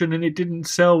to auction and it didn't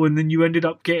sell, and then you ended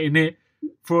up getting it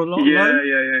for a lot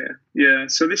low. Yeah.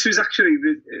 So this was actually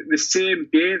the same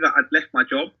day that I'd left my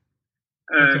job.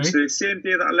 Okay. So the same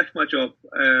day that I left my job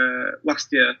last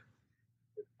year,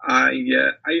 I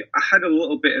had a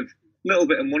little bit of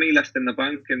money left in the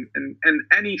bank, and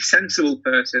any sensible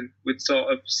person would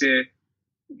sort of say,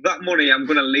 that money I'm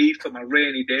going to leave for my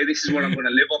rainy day. This is what I'm going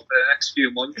to live off for the next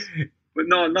few months. But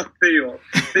no, not Theo.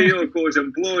 Theo goes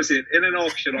and blows it in an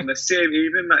auction on the same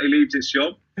evening that he leaves his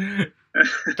job. The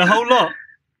whole lot?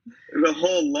 The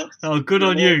whole lot. Oh, good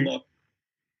on you. Lot.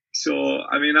 So,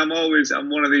 I mean, I'm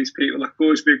one of these people that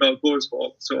goes big or goes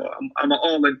home. So I'm an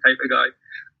all-in type of guy.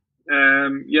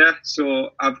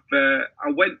 So I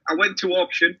went to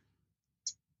auction.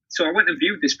 So I went and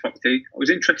viewed this property. I was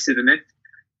interested in it.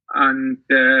 And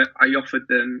I offered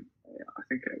them I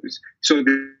think it was so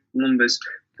the numbers.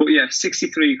 But yeah,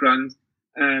 63 grand.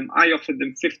 I offered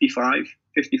them 55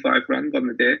 grand on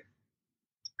the day.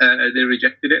 They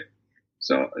rejected it.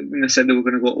 So and they said they were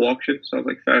going to go to auction. So I was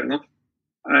like, fair enough.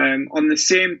 On the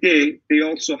same day, they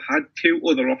also had 2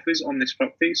 other offers on this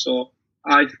property. So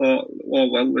I thought, oh,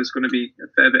 well, there's going to be a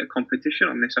fair bit of competition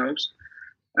on this house.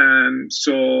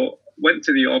 So went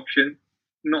to the auction.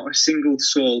 Not a single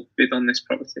soul bid on this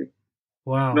property.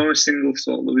 Wow. Not a single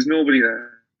soul. There was nobody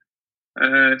there.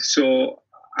 So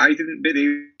I didn't bid.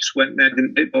 He just went there,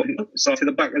 didn't bid. So to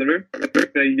the back of the room,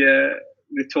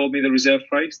 they told me the reserve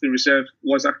price. The reserve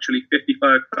was actually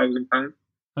 £55,000.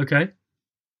 Okay.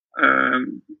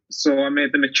 So I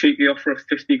made them a cheeky offer of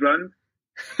 50 grand,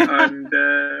 and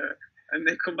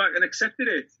they come back and accepted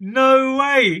it. No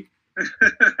way.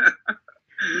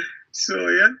 So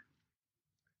yeah.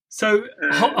 So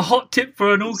a hot tip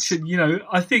for an auction,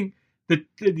 I think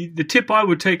the tip I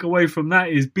would take away from that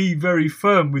is be very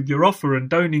firm with your offer and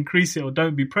don't increase it or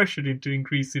don't be pressured into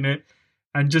increasing it,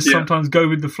 and just sometimes go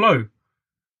with the flow.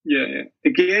 Yeah.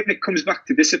 Again, it comes back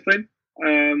to discipline.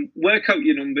 Work out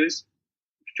your numbers,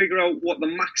 figure out what the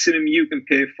maximum you can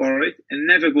pay for it, and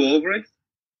never go over it.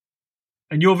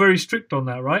 And you're very strict on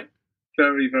that, right?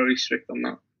 Very, very strict on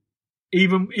that.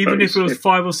 Even if it was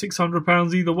 £500 or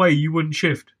 £600 either way, you wouldn't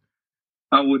shift.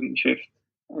 I wouldn't shift.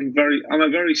 I'm a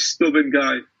very stubborn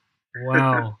guy.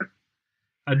 Wow.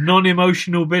 A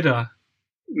non-emotional bidder.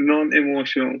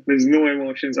 Non-emotional. There's no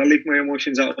emotions. I leave my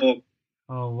emotions at home.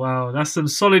 Oh, wow. That's some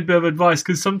solid bit of advice,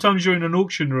 because sometimes you're in an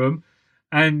auction room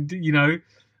and,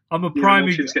 I'm a prime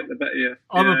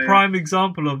prime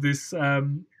example of this.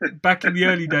 Back in the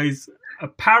early days,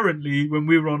 apparently, when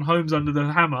we were on Homes Under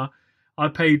the Hammer, I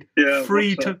paid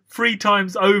three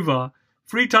times over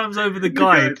the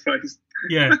guide.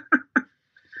 Yeah.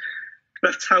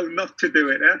 That's how not to do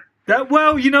it, eh?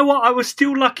 Well, you know what? I was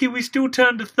still lucky. We still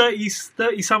turned a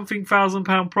 30-something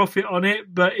 £1,000 profit on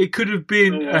it, but it could have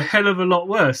been a hell of a lot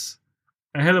worse.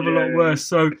 A lot worse.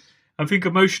 So I think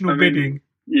emotional bidding.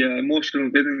 Yeah, emotional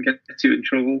bidding gets you in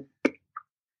trouble.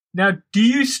 Now, do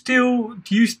you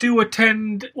still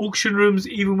attend auction rooms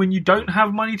even when you don't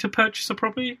have money to purchase a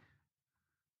property?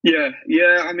 Yeah.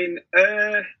 I mean,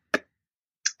 I'm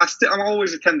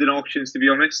always attending auctions, to be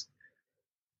honest.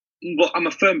 But I'm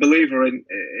a firm believer in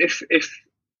if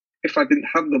I didn't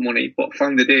have the money but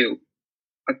found a deal,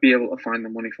 I'd be able to find the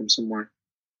money from somewhere.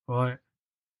 Right.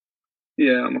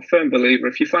 Yeah, I'm a firm believer.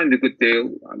 If you find a good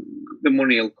deal, the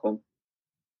money will come.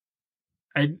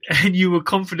 And you will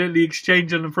confidently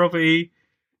exchange on the property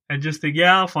and just think,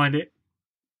 yeah, I'll find it.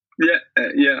 Yeah,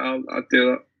 I'll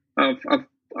do that.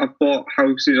 I've bought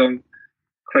houses on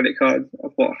credit cards.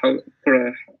 I've bought for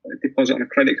a deposit on a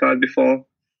credit card before.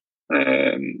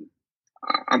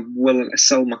 I'm willing to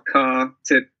sell my car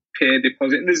to pay a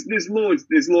deposit. There's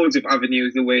loads of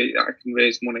avenues the way I can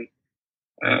raise money.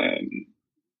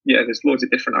 There's loads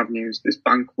of different avenues. There's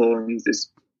bank loans.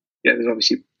 There's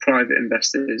obviously private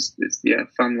investors. There's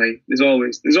family. There's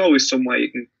always some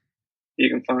way you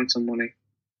can find some money.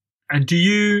 And do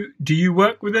you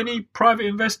work with any private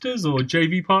investors or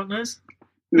JV partners?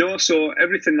 No. So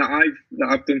everything that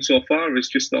I've done so far is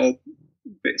just all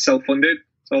self-funded.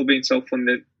 It's all been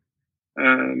self-funded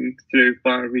through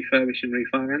buy, refurbish, and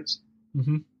refinance.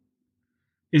 Mm-hmm.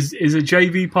 Is it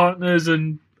JV partners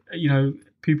and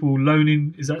people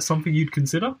loaning? Is that something you'd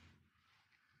consider?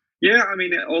 Yeah, I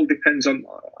mean, it all depends on.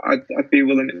 I'd be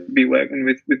willing to be working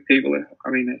with people. I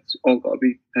mean, it's all got to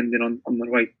be depending on the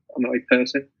right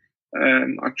person.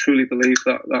 I truly believe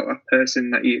that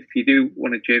person that if you do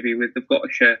want to JV with, they've got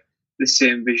to share the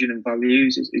same vision and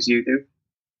values as you do.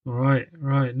 Right.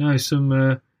 No, some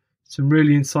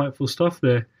really insightful stuff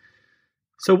there.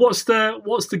 So what's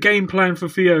the game plan for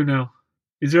Theo now?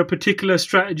 Is there a particular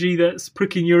strategy that's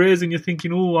pricking your ears and you're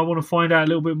thinking, oh, I want to find out a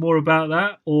little bit more about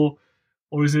that, or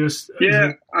is there?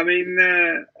 I'm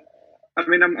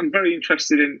very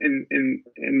interested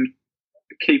in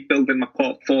keep building my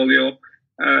portfolio.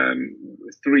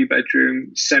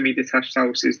 3-bedroom semi-detached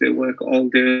houses. They work all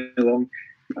day long.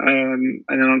 And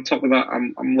then on top of that,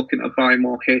 I'm looking to buy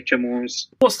more HMOs.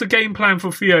 What's the game plan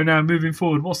for Theo now moving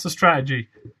forward? What's the strategy?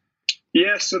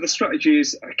 Yeah, so the strategy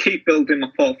is I keep building my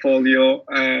portfolio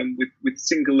with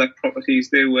single-let properties.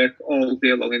 They work all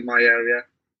day long in my area.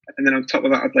 And then on top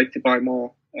of that, I'd like to buy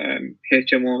more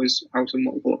HMOs, house and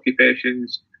multiple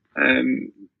occupations.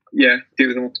 Do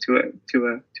them up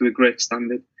to a great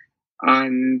standard.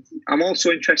 And I'm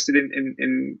also interested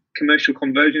in commercial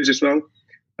conversions as well.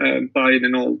 Buying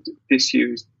an old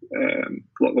disused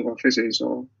block of offices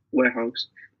or warehouse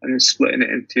and then splitting it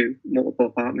into multiple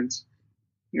apartments.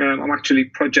 I'm actually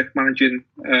project managing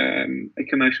a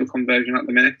commercial conversion at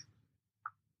the minute.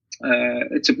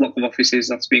 It's a block of offices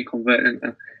that's being converted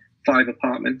into 5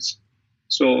 apartments.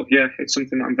 So, yeah, it's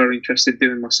something that I'm very interested in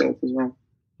doing myself as well.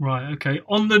 Right, okay.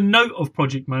 On the note of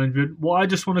project management, what I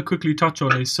just want to quickly touch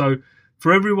on is, so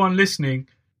for everyone listening,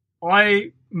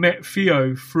 I met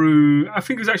Theo through, I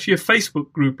think it was actually a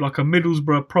Facebook group, like a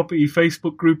Middlesbrough property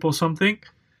Facebook group or something.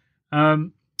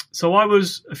 So I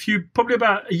was probably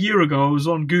about a year ago, I was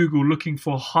on Google looking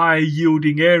for high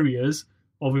yielding areas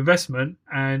of investment.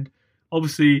 And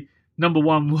obviously, number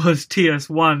one was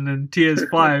TS1 and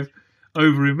TS5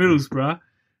 over in Middlesbrough.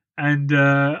 And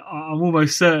I'm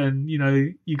almost certain,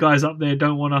 you guys up there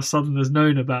don't want us Southerners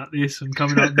knowing about this and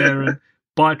coming up there and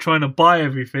trying to buy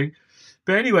everything.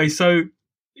 But anyway, so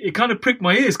it kind of pricked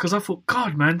my ears because I thought,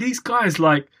 God, man, these guys,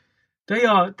 like,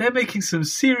 they're making some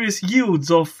serious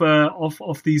yields off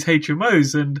these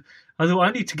HMOs, and I thought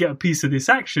I need to get a piece of this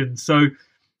action. So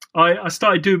I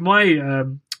started doing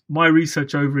my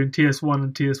research over in TS1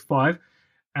 and TS5,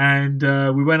 and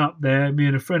we went up there, me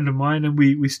and a friend of mine, and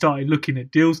we started looking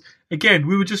at deals. Again,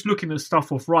 we were just looking at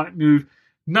stuff off Rightmove.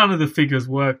 None of the figures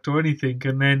worked or anything,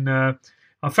 and then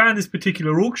I found this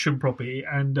particular auction property,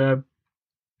 and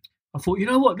I thought, you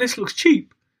know what, this looks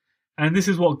cheap, and this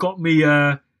is what got me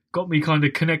kind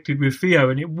of connected with Theo,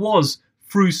 and it was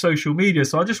through social media.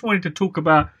 So I just wanted to talk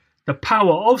about the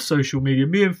power of social media.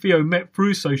 Me and Theo met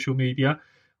through social media.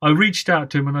 I reached out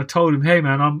to him and I told him, hey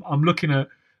man, I'm looking at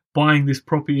buying this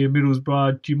property in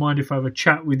Middlesbrough. Do you mind if I have a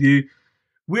chat with you?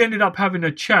 We ended up having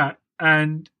a chat,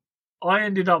 and I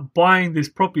ended up buying this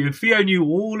property, and Theo knew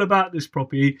all about this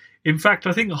property. In fact,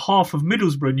 I think half of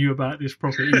Middlesbrough knew about this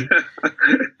property.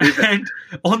 And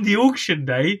on the auction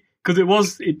day,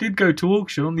 because it did go to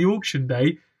auction, on the auction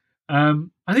day, I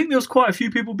think there was quite a few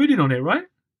people bidding on it, right?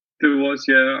 There was,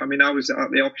 yeah. I mean, I was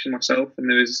at the auction myself, and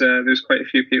there was quite a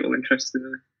few people interested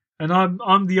in it. And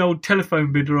I'm the old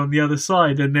telephone bidder on the other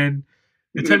side, and then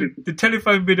the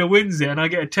telephone bidder wins it, and I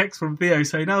get a text from Theo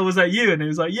saying, "Oh, was that you?" And it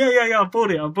was like, "Yeah, I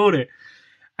bought it."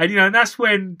 And and that's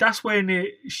when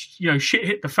it shit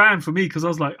hit the fan for me, because I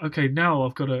was like, okay, now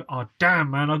I've got to, oh damn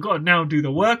man, I've got to now do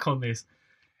the work on this.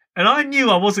 And I knew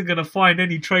I wasn't going to find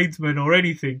any tradesmen or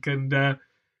anything, and I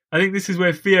think this is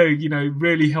where Theo,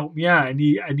 really helped me out, and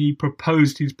he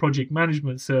proposed his project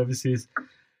management services,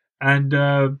 and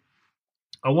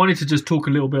I wanted to just talk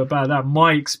a little bit about that,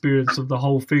 my experience of the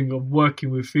whole thing of working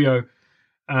with Theo.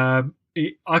 I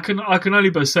can only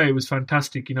but say it was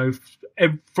fantastic.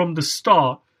 From the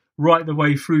start right the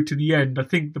way through to the end. I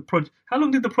think how long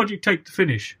did the project take to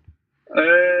finish?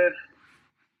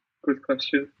 Good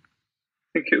question.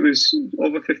 I think it was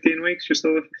over 15 weeks, just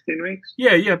over 15 weeks.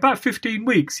 Yeah, about 15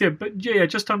 weeks. Yeah, but yeah,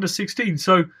 just under 16.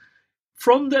 So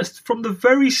from the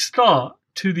very start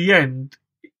to the end,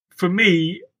 for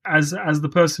me, as the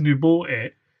person who bought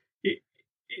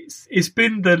it's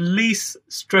been the least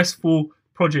stressful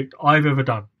project I've ever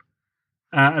done,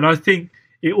 and I think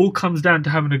it all comes down to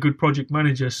having a good project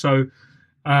manager. So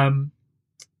I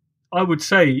would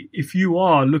say if you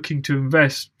are looking to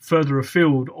invest further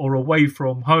afield or away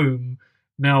from home,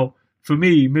 now for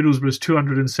me, Middlesbrough is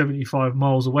 275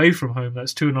 miles away from home.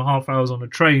 That's 2.5 hours on a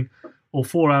train or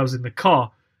 4 hours in the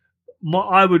car.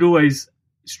 I would always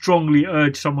strongly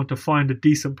urge someone to find a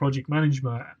decent project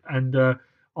manager, and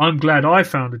I'm glad I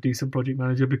found a decent project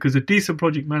manager, because a decent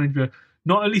project manager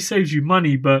not only saves you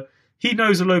money, but he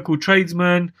knows a local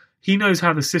tradesman, he knows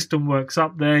how the system works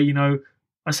up there.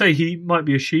 I say he, might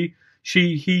be a she,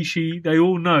 they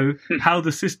all know how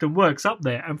the system works up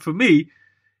there. And for me,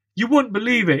 you wouldn't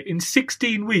believe it, in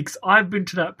 16 weeks I've been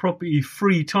to that property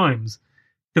 3 times.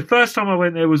 The first time I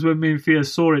went there was when me and Thea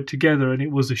saw it together, and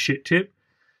it was a shit tip.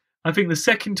 I think the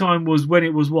second time was when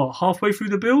it was, halfway through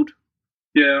the build?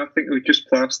 Yeah, I think we just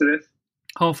plastered it.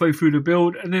 Halfway through the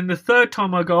build. And then the third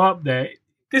time I go up there,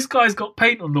 this guy's got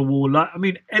paint on the wall.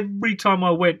 Every time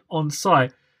I went on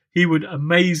site, he would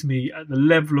amaze me at the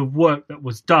level of work that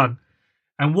was done.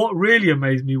 And what really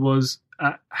amazed me was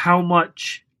how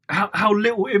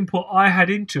little input I had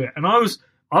into it. And I was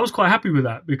quite happy with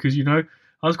that, because,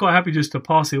 I was quite happy just to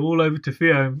pass it all over to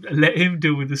Theo and let him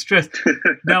deal with the stress.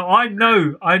 Now, I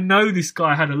know this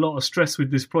guy had a lot of stress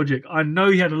with this project. I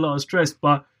know he had a lot of stress,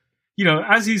 but,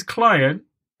 as his client,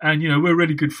 and, we're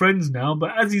really good friends now, but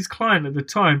as his client at the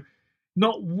time,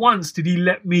 not once did he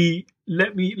let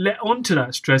onto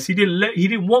that stress. He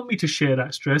didn't want me to share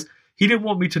that stress. He didn't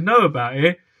want me to know about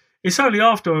it. It's only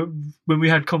after, when we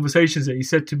had conversations, that he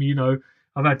said to me,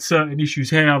 I've had certain issues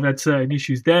here, I've had certain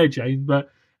issues there, James,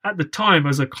 but at the time,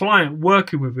 as a client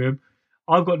working with him,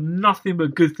 I've got nothing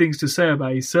but good things to say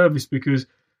about his service, because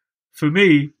for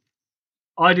me,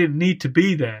 I didn't need to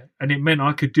be there, and it meant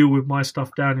I could deal with my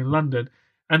stuff down in London.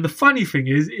 And the funny thing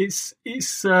is, it's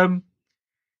the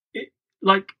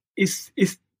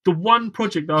one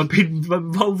project that I've been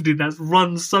involved in that's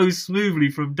run so smoothly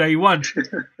from day one.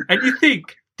 And you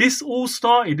think this all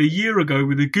started a year ago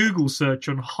with a Google search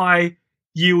on high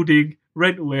yielding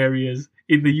rental areas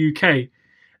in the UK.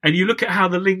 And you look at how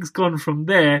the link's gone from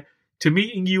there to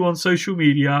meeting you on social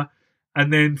media,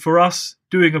 and then for us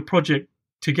doing a project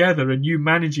together and you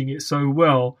managing it so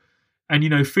well, and, you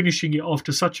know, finishing it off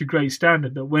to such a great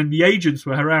standard that when the agents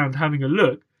were around having a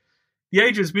look, the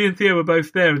agents, me and Theo were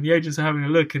both there, and the agents are having a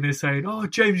look and they're saying, "Oh,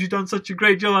 James, you've done such a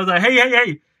great job." I was like,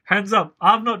 hey, hands up.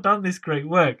 I've not done this great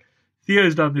work.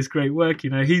 Theo's done this great work. You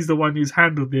know, he's the one who's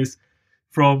handled this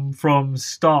from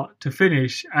start to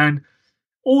finish. And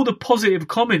all the positive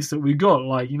comments that we got,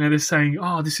 like, you know, they're saying,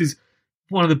 "Oh, this is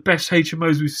one of the best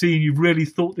HMOs we've seen. You've really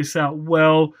thought this out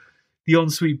well. The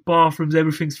ensuite bathrooms,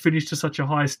 everything's finished to such a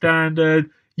high standard.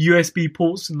 USB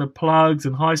ports in the plugs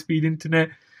and high-speed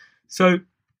internet." So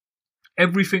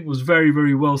everything was very,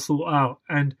 very well thought out.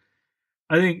 And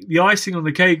I think the icing on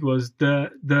the cake was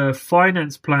the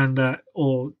finance plan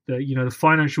the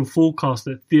financial forecast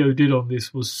that Theo did on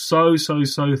this was so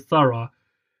thorough.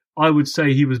 I would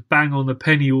say he was bang on the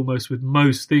penny almost with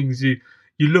most things. You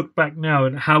look back now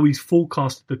and how he's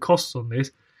forecasted the costs on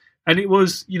this, and it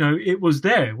was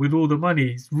there with all the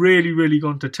money. He's really, really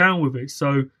gone to town with it.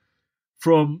 So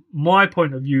from my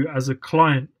point of view as a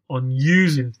client on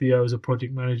using Theo as a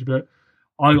project manager,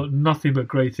 I got nothing but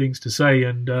great things to say.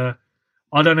 And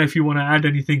I don't know if you want to add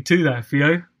anything to that,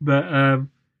 Theo, but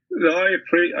no, I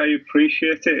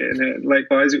appreciate it, and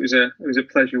likewise, it was a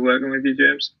pleasure working with you,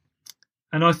 James.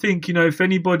 And I think, you know, if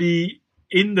anybody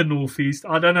in the Northeast,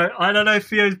 I don't know if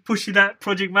Theo's pushing that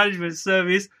project management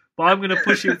service, but I'm going to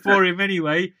push it for him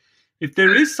anyway. If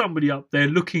there is somebody up there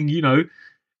looking, you know,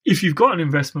 if you've got an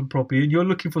investment property and you're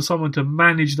looking for someone to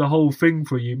manage the whole thing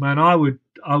for you, man, I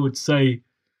would say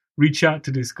reach out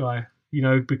to this guy, you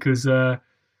know, because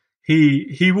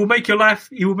he will make your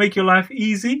life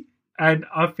easy, and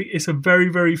I think it's a very,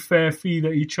 very fair fee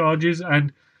that he charges,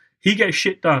 and he gets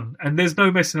shit done, and there's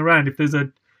no messing around. If there's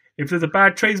a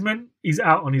bad tradesman, he's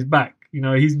out on his back. You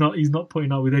know, he's not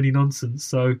putting up with any nonsense.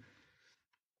 So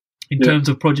in terms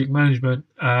of project management,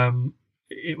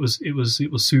 it was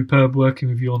superb working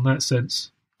with you on that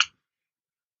sense.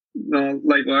 No,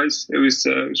 likewise, it was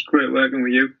great working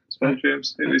with you as well,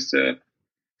 James. It was.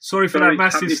 Sorry for that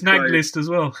massive snag list as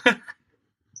well.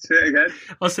 Say it again.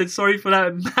 I said sorry for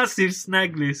that massive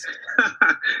snag list.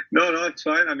 No, it's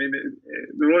fine. I mean,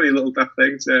 they're only little daft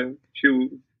things. Sure,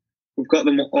 we've got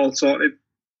them all sorted.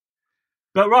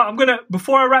 But right,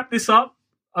 before I wrap this up,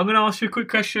 I'm gonna ask you a quick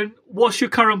question. What's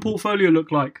your current portfolio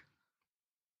look like?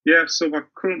 Yeah, so my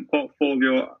current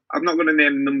portfolio, I'm not going to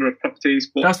name the number of properties,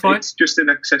 but that's fine. It's just in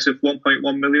excess of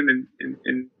 1.1 million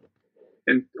in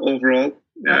overall.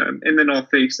 In the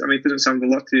Northeast, I mean, it doesn't sound a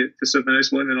lot to Southerners,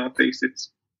 but in the Northeast,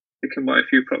 it can buy a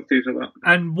few properties of that.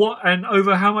 And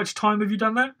over how much time have you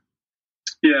done that?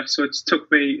 Yeah, so it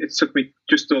took me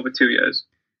just over 2 years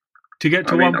to get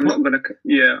to one. I'm not going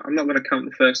to count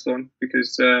the first one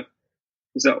because that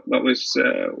was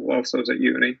whilst I was at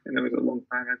uni, and it was a long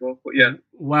time ago. But yeah.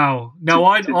 Wow. Now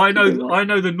I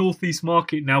know the Northeast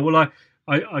market now. Well,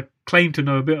 I claim to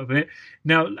know a bit of it.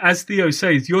 Now, as Theo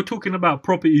says, you're talking about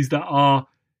properties that are,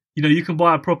 you know, you can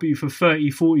buy a property for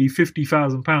 30, 40,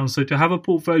 50,000 pounds. So to have a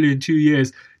portfolio in 2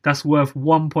 years that's worth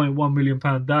 1.1 million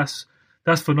pound, that's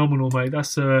phenomenal, mate.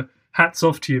 That's hats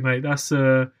off to you, mate. That's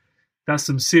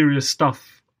some serious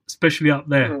stuff, especially up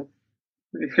there. Oh.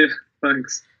 Yeah,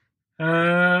 thanks.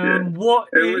 What?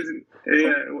 Go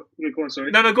on,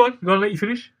 sorry. No, go on. Go on, let you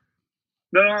finish.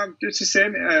 No, I'm just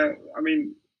saying. I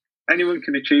mean, anyone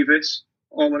can achieve this.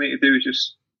 All I need to do is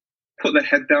just put their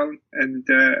head down and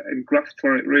graft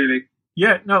for it, really.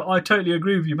 Yeah, no, I totally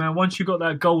agree with you, man. Once you've got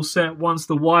that goal set, once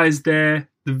the why's there,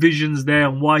 the vision's there,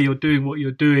 and why you're doing what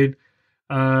you're doing,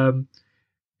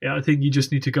 I think you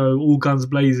just need to go all guns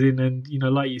blazing, and, you know,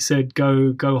 like you said,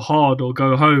 go hard or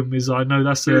go home. I know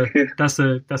that's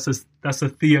a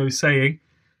Theo saying,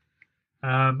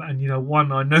 and, you know,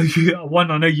 one I know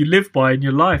you live by in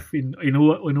your life in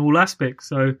all aspects.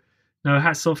 So, no,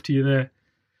 hats off to you there.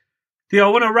 Theo,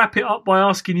 I want to wrap it up by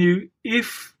asking you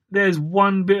if there's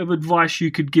one bit of advice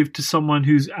you could give to someone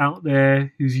who's out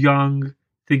there, who's young,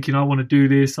 thinking, I want to do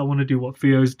this, I want to do what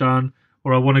Theo's done,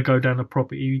 or I want to go down a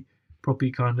property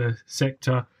kind of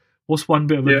sector. What's one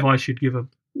bit of advice you'd give them?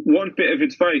 One bit of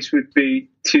advice would be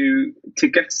to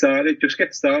get started. Just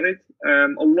get started. A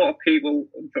lot of people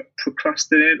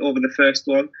procrastinate over the first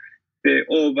one. They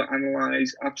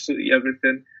overanalyze absolutely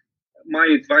everything. my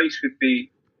advice would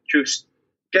be just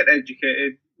get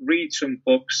educated, read some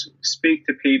books, speak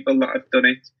to people that have done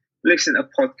it, listen to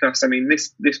podcasts. I mean,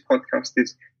 this podcast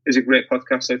is a great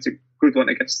podcast, so it's a good one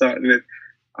to get started with.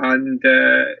 And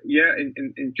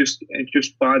and just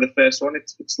buy the first one.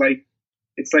 It's like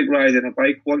riding a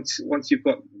bike. Once you've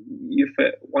got your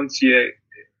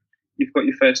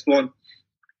first one,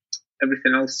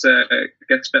 everything else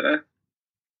gets better.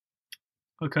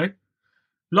 Okay.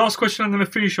 Last question I'm going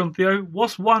to finish on, Theo.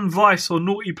 What's one vice or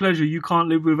naughty pleasure you can't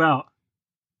live without?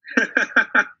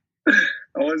 I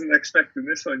wasn't expecting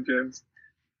this one, James.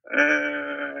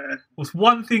 What's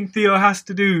one thing Theo has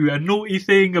to do? A naughty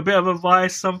thing, a bit of a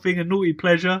vice, something, a naughty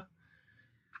pleasure?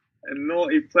 A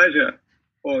naughty pleasure?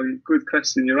 Oh, good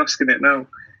question. You're asking it now.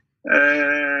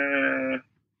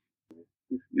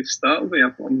 You startled me.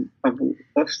 I've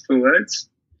lost for words.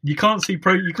 You can't say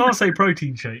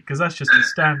protein shake because that's just a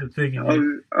standard thing.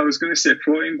 I was going to say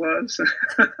protein bars.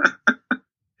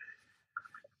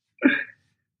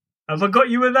 Have I got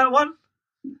you with that one?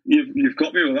 You've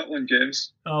got me with that one,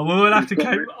 James. Oh well,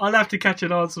 I'll have to catch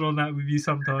an answer on that with you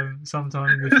sometime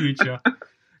in the future.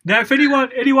 Now, if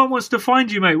anyone wants to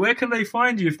find you, mate, where can they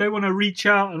find you? If they want to reach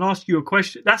out and ask you a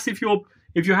question, that's if you're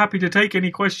happy to take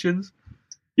any questions.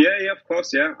 Yeah, of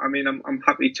course, yeah. I mean, I'm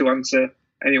happy to answer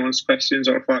anyone's questions,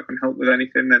 or if I can help with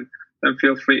anything, then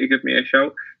feel free to give me a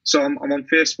shout. So I'm on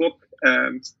Facebook,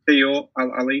 Theo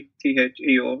Al-Ali,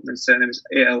 Theo, and his surname is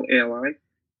Alali.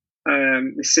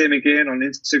 The same again on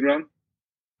Instagram.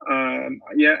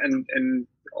 And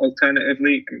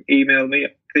alternatively, email me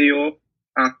at Theo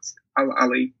at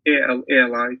Al-Ali,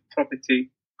 A-L-A-L-I,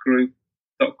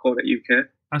 propertygroup.co.uk.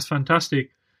 That's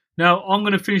fantastic. Now, I'm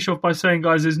going to finish off by saying,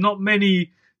 guys, there's not many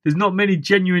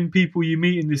genuine people you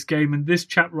meet in this game, and this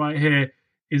chap right here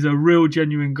is a real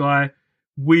genuine guy.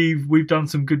 We've done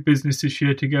some good business this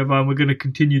year together, and we're going to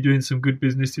continue doing some good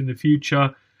business in the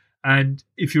future. And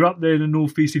if you're up there in the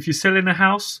Northeast, if you're selling a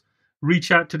house,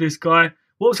 reach out to this guy.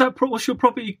 What's your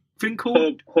property thing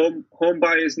called? Home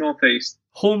Buyers Northeast.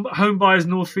 Home Buyers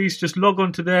Northeast. Just log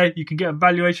on to there. You can get a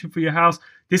valuation for your house.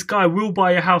 This guy will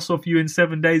buy your house off you in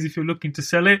 7 days if you're looking to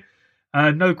sell it.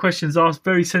 No questions asked.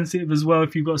 Very sensitive as well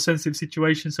if you've got a sensitive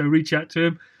situation. So reach out to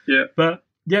him. Yeah. But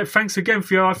yeah, thanks again,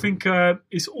 Theo. I think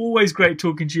it's always great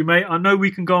talking to you, mate. I know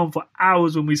we can go on for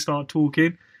hours when we start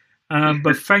talking.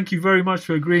 But thank you very much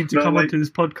for agreeing to come onto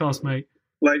this podcast, mate.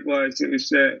 Likewise. It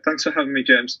was. Thanks for having me,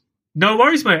 James. No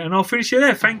worries, mate. And I'll finish you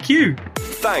there. Thank you.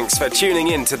 Thanks for tuning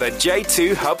in to the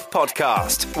J2 Hub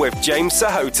podcast with James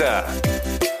Sahota.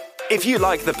 If you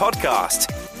like the podcast,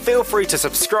 feel free to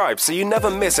subscribe so you never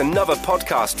miss another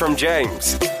podcast from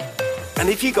James. And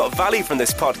if you got value from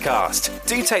this podcast,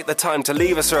 do take the time to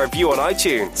leave us a review on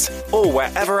iTunes or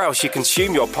wherever else you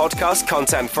consume your podcast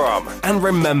content from. And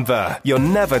remember, you're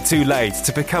never too late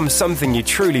to become something you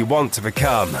truly want to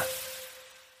become.